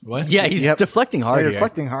 What? Yeah, he's Yep. deflecting hard You're here.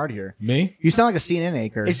 reflecting hard here. Me? You sound like a CNN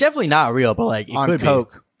anchor It's definitely not real, but like it on could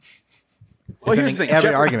coke. Well, here's the thing.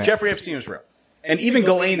 Every argument. Jeffrey Epstein was real. And even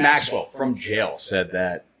Ghislaine Maxwell from jail said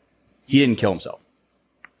that he didn't kill himself.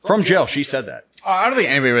 From jail, she said that. I don't think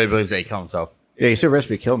anybody really believes that he killed himself. Yeah, he should risk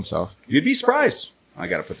kill himself. You'd be surprised. I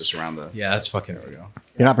got to put this around the. Yeah, that's fucking. There we go.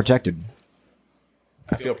 You're not protected.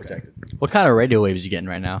 I feel protected. be. What kind of radio waves you getting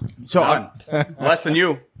right now? So None. Less than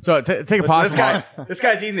you. so take a Listen, pause. this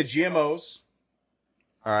guy's eating the GMOs.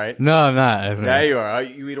 All right. No, I'm not. There you are.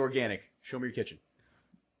 You eat organic. Show me your kitchen.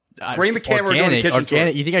 Bring the camera during the Organic. kitchen tour.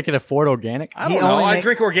 Organic. You think I could afford organic? I He don't know. only I make-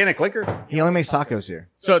 drink organic liquor. He only makes tacos here.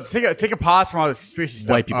 So take a pause from all this conspiracy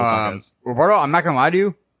stuff. White people tacos. Roberto, I'm not gonna lie to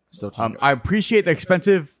you. Still tacos. I appreciate the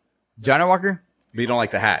expensive Johnny Walker. But you don't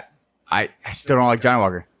like the hat. I still don't like Johnny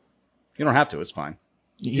Walker. You don't have to. It's fine.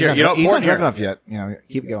 He's Here, not, you know, he's pour not it here. drunk enough yet.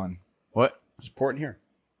 Keep going. What? Just pour it in here.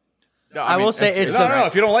 No, I will say it's No,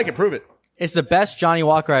 if you don't like it, prove it. It's the best Johnny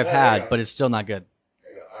Walker I've had, but it's still not good.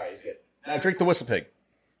 All right, he's good. Now drink the Whistle Pig.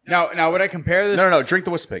 Now, would I compare this? No. Drink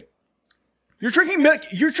the Whistle Pig. You're drinking milk.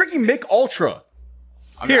 You're drinking Mick Ultra.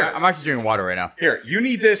 Here. I'm actually drinking water right now. Here, you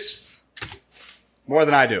need this more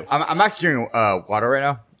than I do. I'm actually drinking water right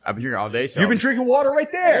now. I've been drinking all day. So You've been drinking water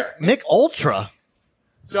right there. Mick Ultra.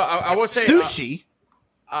 So I will say Sushi.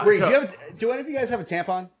 Wait, so- do any of you guys have a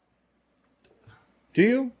tampon? Do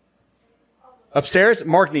you? Upstairs?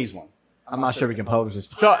 Mark needs one. I'm not sure we can publish this.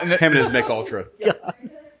 So Him and his Mick Ultra.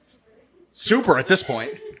 Super at this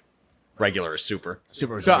point. Regular is super.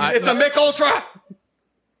 Super. So It's a Mick Ultra!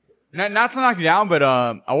 not to knock you down, but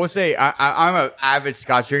I will say I'm an avid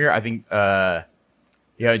Scotch drinker. I think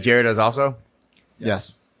Jared does also.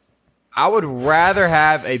 yes. I would rather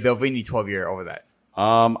have a Belvini 12-year over that.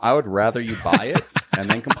 I would rather you buy it and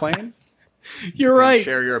then complain. You're than right.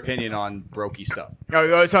 Share your opinion on brokey stuff.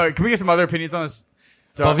 So can we get some other opinions on this?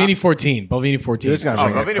 So Belvini 14. Belvini 14. Dude's gonna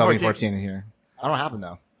bring Belvini Belvini 14. 14 in here. I don't have them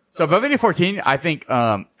though. So Belvini 14, I think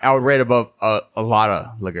I would rate above a lot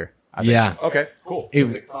of liquor. I think. Yeah. Okay, cool. It-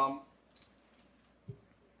 Does it come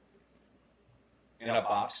in a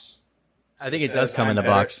box? I think it does come in the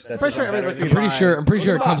box. That's Pretty sure every liquor you buy- I'm pretty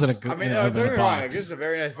sure it comes in a, I mean, in don't a get me wrong. Like, box. this is a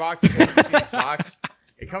very nice box. It's a nice box.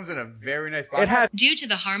 It comes in a very nice box. It has. Due to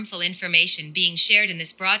the harmful information being shared in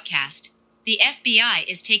this broadcast, the FBI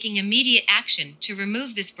is taking immediate action to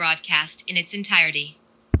remove this broadcast in its entirety.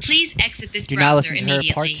 Please exit this Do not browser listen to her.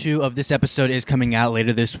 immediately. Part 2 of this episode is coming out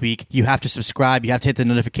later this week. You have to subscribe. You have to hit the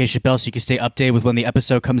notification bell so you can stay updated with when the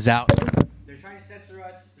episode comes out. They're trying to censor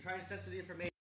us. They're trying to censor the information.